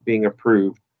contribution not being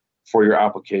approved for your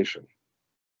application.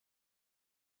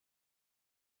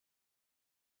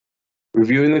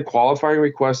 Reviewing the qualifying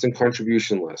request and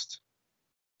contribution list.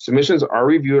 Submissions are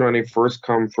reviewed on a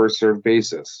first-come, first-served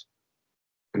basis.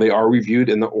 They are reviewed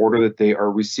in the order that they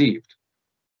are received.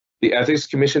 The Ethics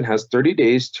Commission has 30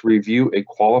 days to review a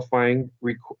qualifying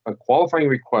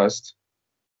request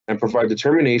and provide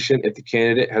determination if the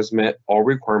candidate has met all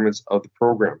requirements of the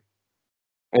program.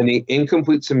 Any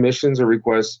incomplete submissions or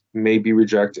requests may be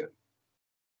rejected.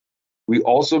 We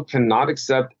also cannot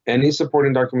accept any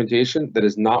supporting documentation that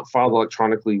is not filed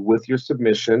electronically with your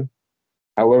submission.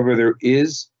 However, there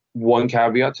is one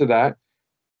caveat to that.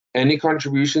 Any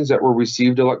contributions that were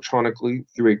received electronically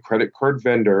through a credit card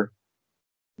vendor,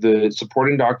 the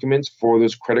supporting documents for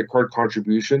those credit card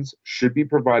contributions should be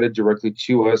provided directly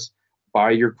to us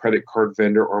by your credit card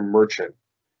vendor or merchant.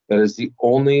 That is the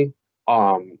only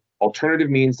alternative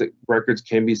means that records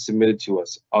can be submitted to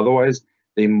us. Otherwise,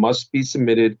 they must be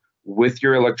submitted with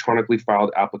your electronically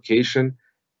filed application.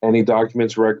 Any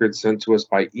documents, records sent to us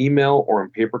by email or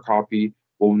in paper copy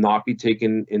will not be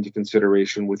taken into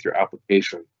consideration with your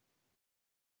application.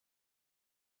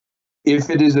 If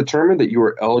it is determined that you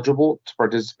are eligible to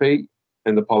participate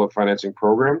in the public financing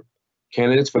program,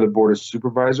 candidates for the Board of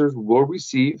Supervisors will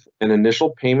receive an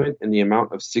initial payment in the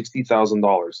amount of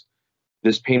 $60,000.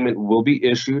 This payment will be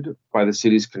issued by the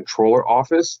city's controller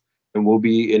office and will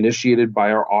be initiated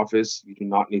by our office. You do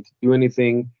not need to do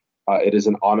anything. It is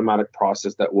an automatic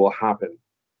process that will happen.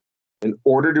 In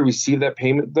order to receive that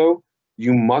payment, though,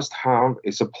 you must have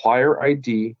a supplier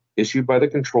ID issued by the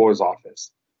controller's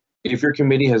office. If your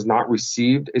committee has not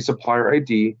received a supplier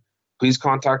ID, please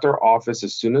contact our office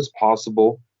as soon as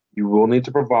possible. You will need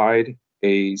to provide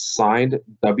a signed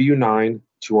W-9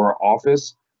 to our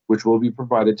office, which will be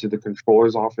provided to the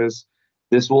controller's office.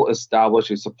 This will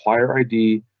establish a supplier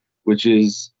ID, which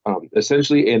is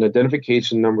essentially an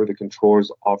identification number the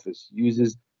controller's office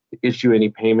uses to issue any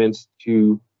payments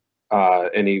to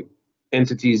any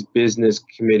entities, business,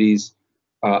 committees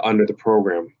under the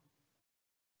program.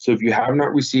 So if you have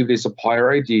not received a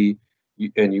supplier ID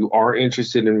and you are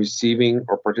interested in receiving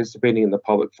or participating in the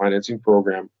public financing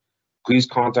program, please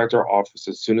contact our office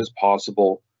as soon as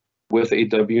possible with a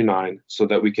W-9 so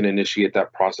that we can initiate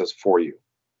that process for you.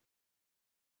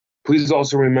 Please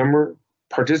also remember,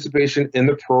 participation in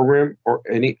the program or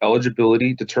any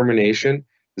eligibility determination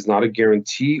is not a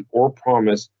guarantee or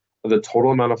promise of the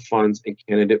total amount of funds a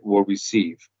candidate will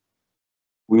receive.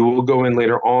 We will go in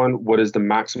later on what is the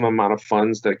maximum amount of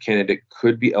funds that a candidate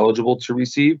could be eligible to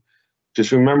receive.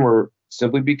 Just remember,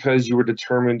 simply because you were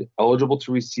determined eligible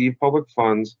to receive public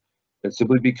funds and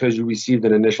simply because you received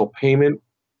an initial payment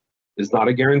is not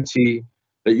a guarantee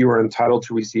that you are entitled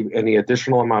to receive any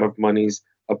additional amount of monies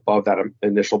above that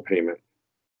initial payment.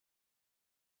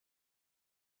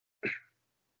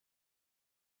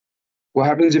 What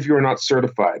happens if you are not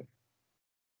certified?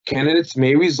 Candidates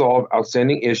may resolve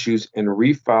outstanding issues and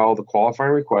refile the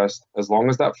qualifying request as long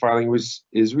as that filing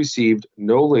is received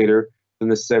no later than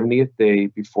the 70th day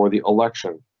before the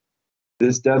election.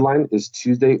 This deadline is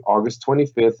Tuesday, August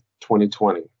 25th,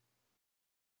 2020.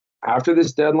 After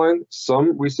this deadline,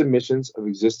 some resubmissions of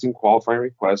existing qualifying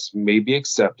requests may be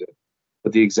accepted,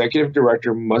 but the executive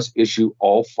director must issue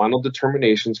all final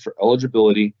determinations for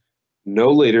eligibility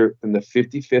no later than the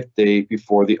 55th day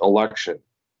before the election.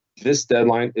 This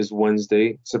deadline is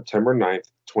Wednesday, September 9th,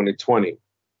 2020.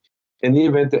 In the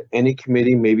event that any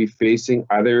committee may be facing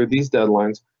either of these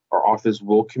deadlines, our office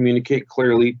will communicate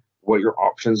clearly what your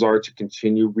options are to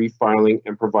continue refiling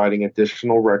and providing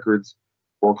additional records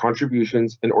or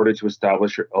contributions in order to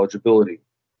establish your eligibility.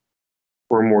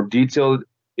 For more detailed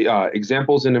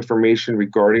examples and information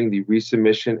regarding the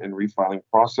resubmission and refiling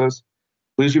process,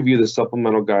 please review the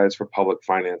supplemental guides for public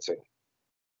financing.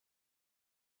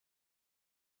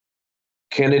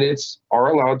 Candidates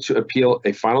are allowed to appeal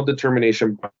a final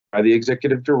determination by the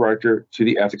executive director to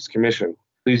the Ethics Commission.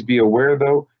 Please be aware,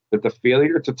 though, that the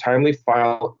failure to timely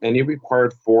file any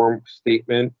required form,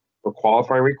 statement, or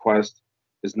qualifying request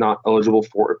is not eligible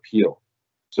for appeal.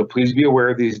 So please be aware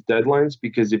of these deadlines,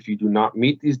 because if you do not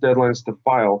meet these deadlines to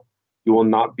file, you will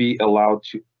not be allowed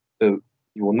to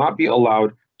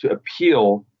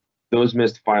appeal those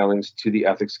missed filings to the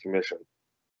Ethics Commission.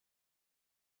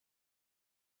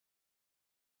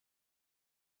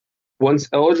 Once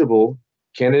eligible,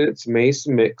 candidates may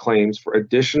submit claims for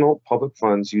additional public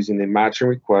funds using the matching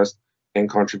request and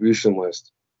contribution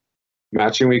list.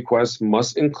 Matching requests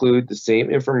must include the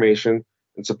same information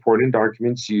and supporting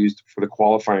documents used for the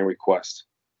qualifying request.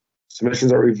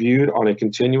 Submissions are reviewed on a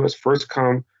continuous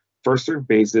first-come, first-served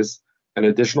basis, and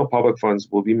additional public funds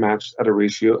will be matched at a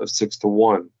ratio of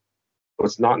 6-to-1.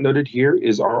 What's not noted here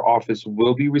is our office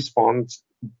will be responding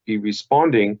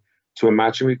to a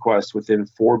matching request within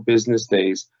 4 business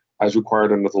days as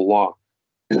required under the law.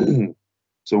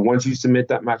 So once you submit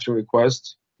that matching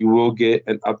request, you will get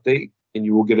an update and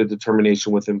you will get a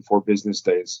determination within 4 business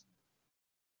days.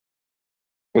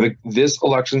 For this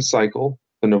election cycle,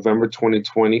 the November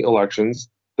 2020 elections,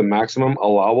 the maximum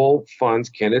allowable funds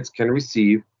candidates can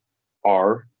receive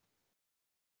are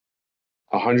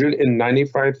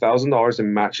 $195,000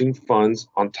 in matching funds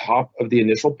on top of the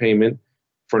initial payment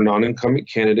for non-incumbent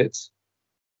candidates,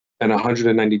 and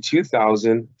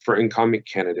 $192,000 for incumbent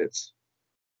candidates.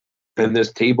 And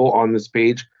this table on this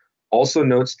page also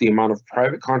notes the amount of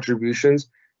private contributions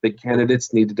that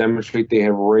candidates need to demonstrate they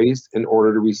have raised in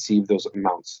order to receive those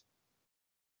amounts.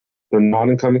 The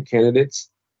non-incumbent candidates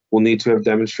will need to have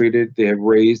demonstrated they have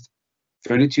raised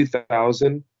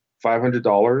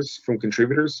 $32,500 from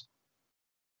contributors,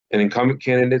 and incumbent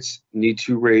candidates need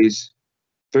to raise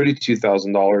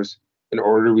 $32,000 in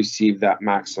order to receive that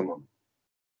maximum.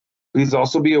 Please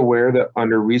also be aware that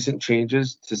under recent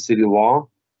changes to city law,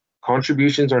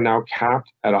 contributions are now capped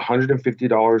at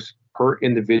 $150 per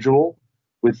individual,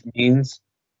 which means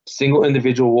Single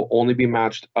individual will only be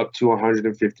matched up to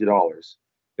 $150.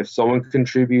 If someone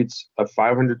contributes a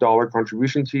 $500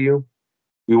 contribution to you,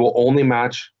 we will only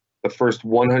match the first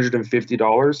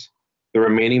 $150. The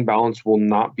remaining balance will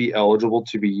not be eligible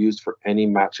to be used for any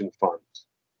matching funds.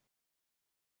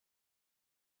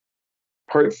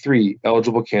 Part 3,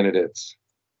 eligible candidates.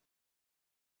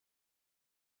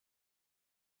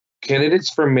 Candidates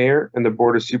for mayor and the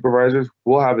Board of Supervisors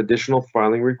will have additional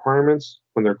filing requirements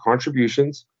when their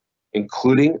contributions,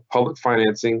 including public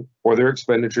financing, or their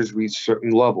expenditures reach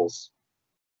certain levels.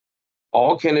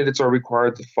 All candidates are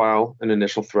required to file an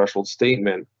initial threshold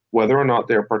statement, whether or not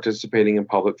they are participating in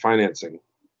public financing.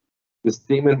 The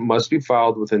statement must be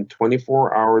filed within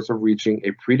 24 hours of reaching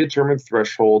a predetermined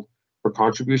threshold for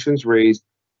contributions raised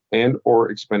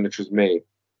and/or expenditures made.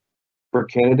 For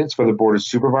candidates for the Board of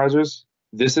Supervisors,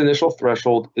 this initial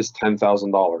threshold is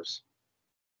 $10,000.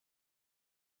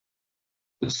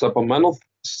 The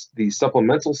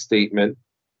supplemental statement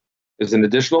is an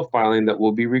additional filing that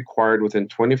will be required within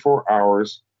 24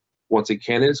 hours once a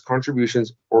candidate's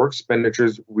contributions or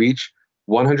expenditures reach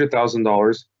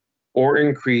 $100,000 or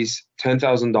increase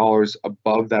 $10,000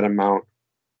 above that amount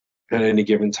at any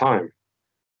given time.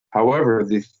 However,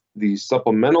 the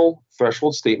supplemental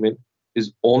threshold statement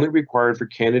is only required for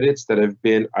candidates that have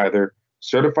been either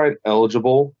certified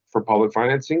eligible for public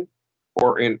financing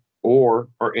or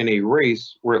are in a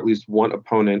race where at least one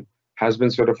opponent has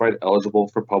been certified eligible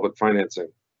for public financing.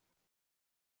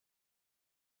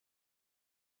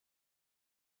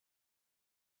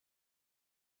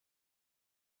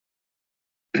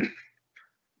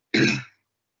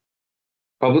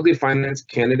 Publicly financed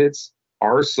candidates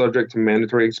are subject to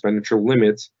mandatory expenditure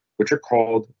limits, which are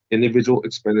called individual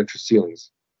expenditure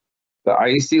ceilings. The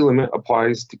IEC limit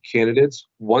applies to candidates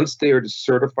once they are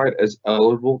certified as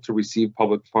eligible to receive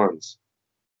public funds.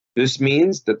 This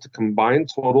means that the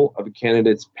combined total of a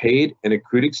candidate's paid and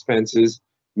accrued expenses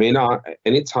may not at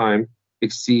any time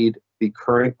exceed the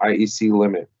current IEC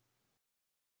limit.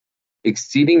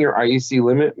 Exceeding your IEC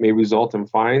limit may result in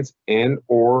fines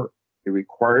and/or a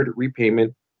required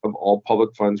repayment of all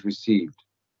public funds received.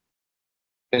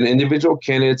 An individual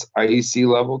candidate's IEC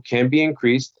level can be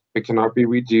increased but cannot be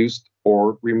reduced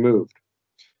or removed.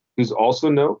 Please also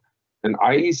note, an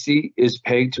IEC is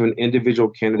pegged to an individual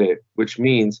candidate, which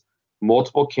means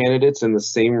multiple candidates in the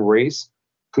same race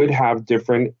could have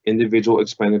different individual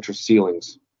expenditure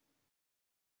ceilings.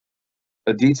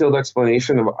 A detailed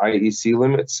explanation of IEC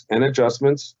limits and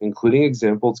adjustments, including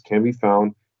examples, can be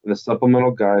found in the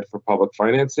Supplemental Guide for Public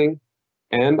Financing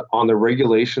and on the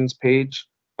Regulations page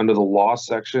under the Law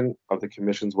section of the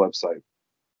Commission's website.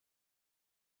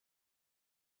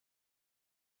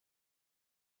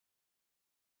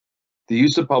 The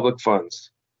use of public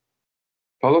funds.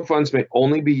 Public funds may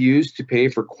only be used to pay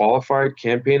for qualified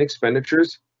campaign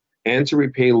expenditures and to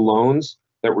repay loans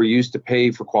that were used to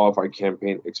pay for qualified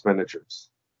campaign expenditures.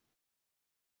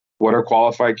 What are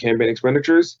qualified campaign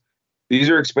expenditures? These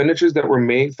are expenditures that were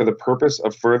made for the purpose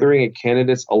of furthering a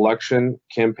candidate's election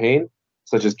campaign,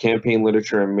 such as campaign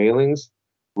literature and mailings,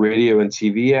 radio and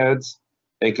TV ads,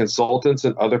 and consultants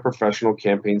and other professional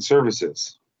campaign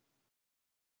services.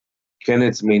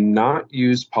 Candidates may not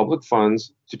use public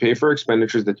funds to pay for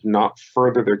expenditures that do not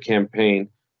further their campaign,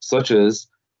 such as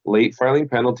late filing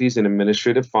penalties and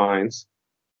administrative fines,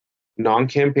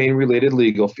 non-campaign related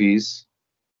legal fees,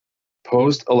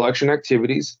 post-election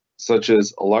activities such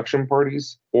as election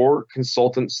parties or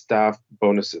consultant staff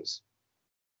bonuses.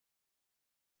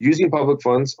 Using public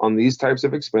funds on these types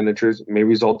of expenditures may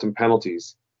result in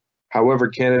penalties. However,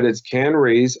 candidates can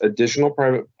raise additional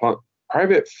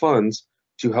private funds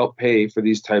to help pay for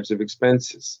these types of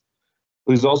expenses.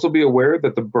 Please also be aware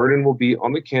that the burden will be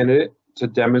on the candidate to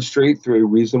demonstrate through a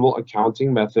reasonable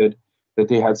accounting method that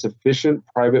they had sufficient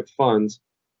private funds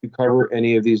to cover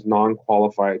any of these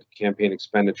non-qualified campaign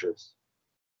expenditures.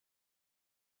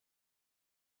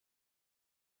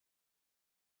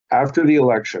 After the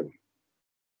election,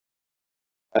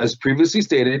 as previously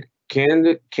stated,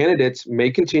 candidates may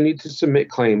continue to submit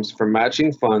claims for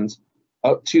matching funds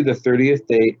up to the 30th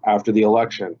day after the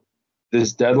election.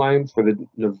 This deadline for the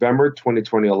November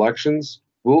 2020 elections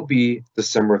will be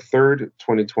December 3rd,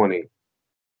 2020.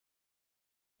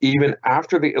 Even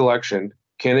after the election,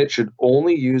 candidates should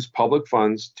only use public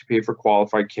funds to pay for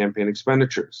qualified campaign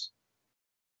expenditures.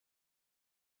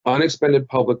 Unexpended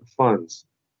public funds.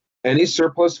 Any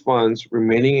surplus funds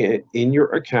remaining in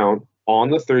your account on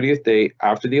the 30th day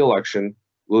after the election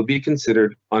will be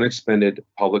considered unexpended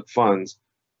public funds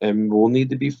and will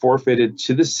need to be forfeited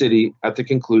to the city at the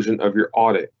conclusion of your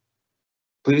audit.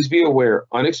 Please be aware,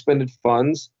 unexpended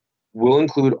funds will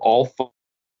include all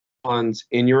funds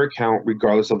in your account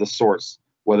regardless of the source,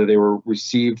 whether they were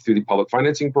received through the public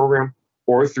financing program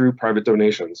or through private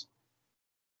donations.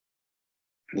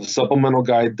 The supplemental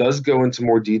guide does go into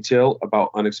more detail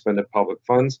about unexpended public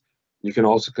funds. You can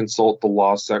also consult the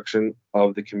law section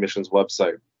of the Commission's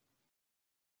website.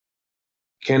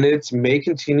 Candidates may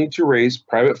continue to raise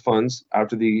private funds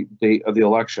after the date of the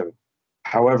election.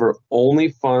 However, only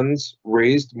funds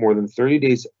raised more than 30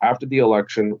 days after the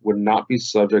election would not be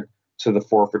subject to the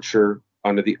forfeiture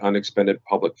under the unexpended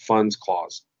public funds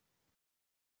clause.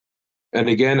 And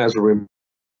again, as a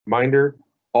reminder,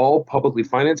 all publicly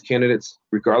financed candidates,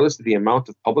 regardless of the amount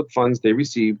of public funds they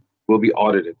receive, will be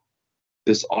audited.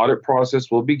 This audit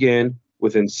process will begin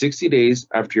within 60 days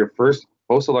after your first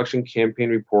post-election campaign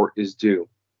report is due.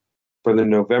 For the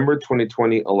November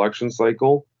 2020 election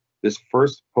cycle, this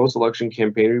first post-election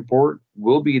campaign report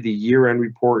will be the year-end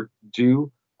report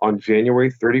due on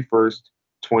January 31st,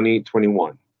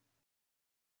 2021.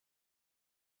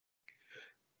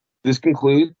 This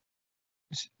concludes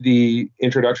the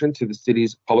introduction to the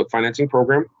city's public financing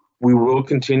program. We will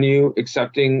continue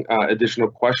accepting additional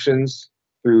questions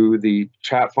through the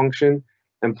chat function,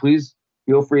 and please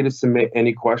feel free to submit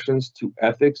any questions to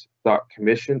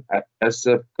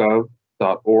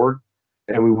ethics.commission@sfgov.org,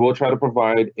 and we will try to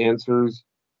provide answers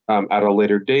at a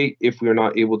later date if we are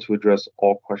not able to address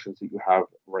all questions that you have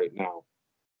right now.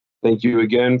 Thank you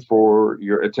again for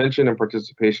your attention and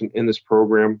participation in this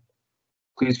program.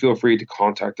 Please feel free to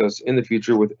contact us in the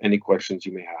future with any questions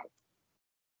you may have.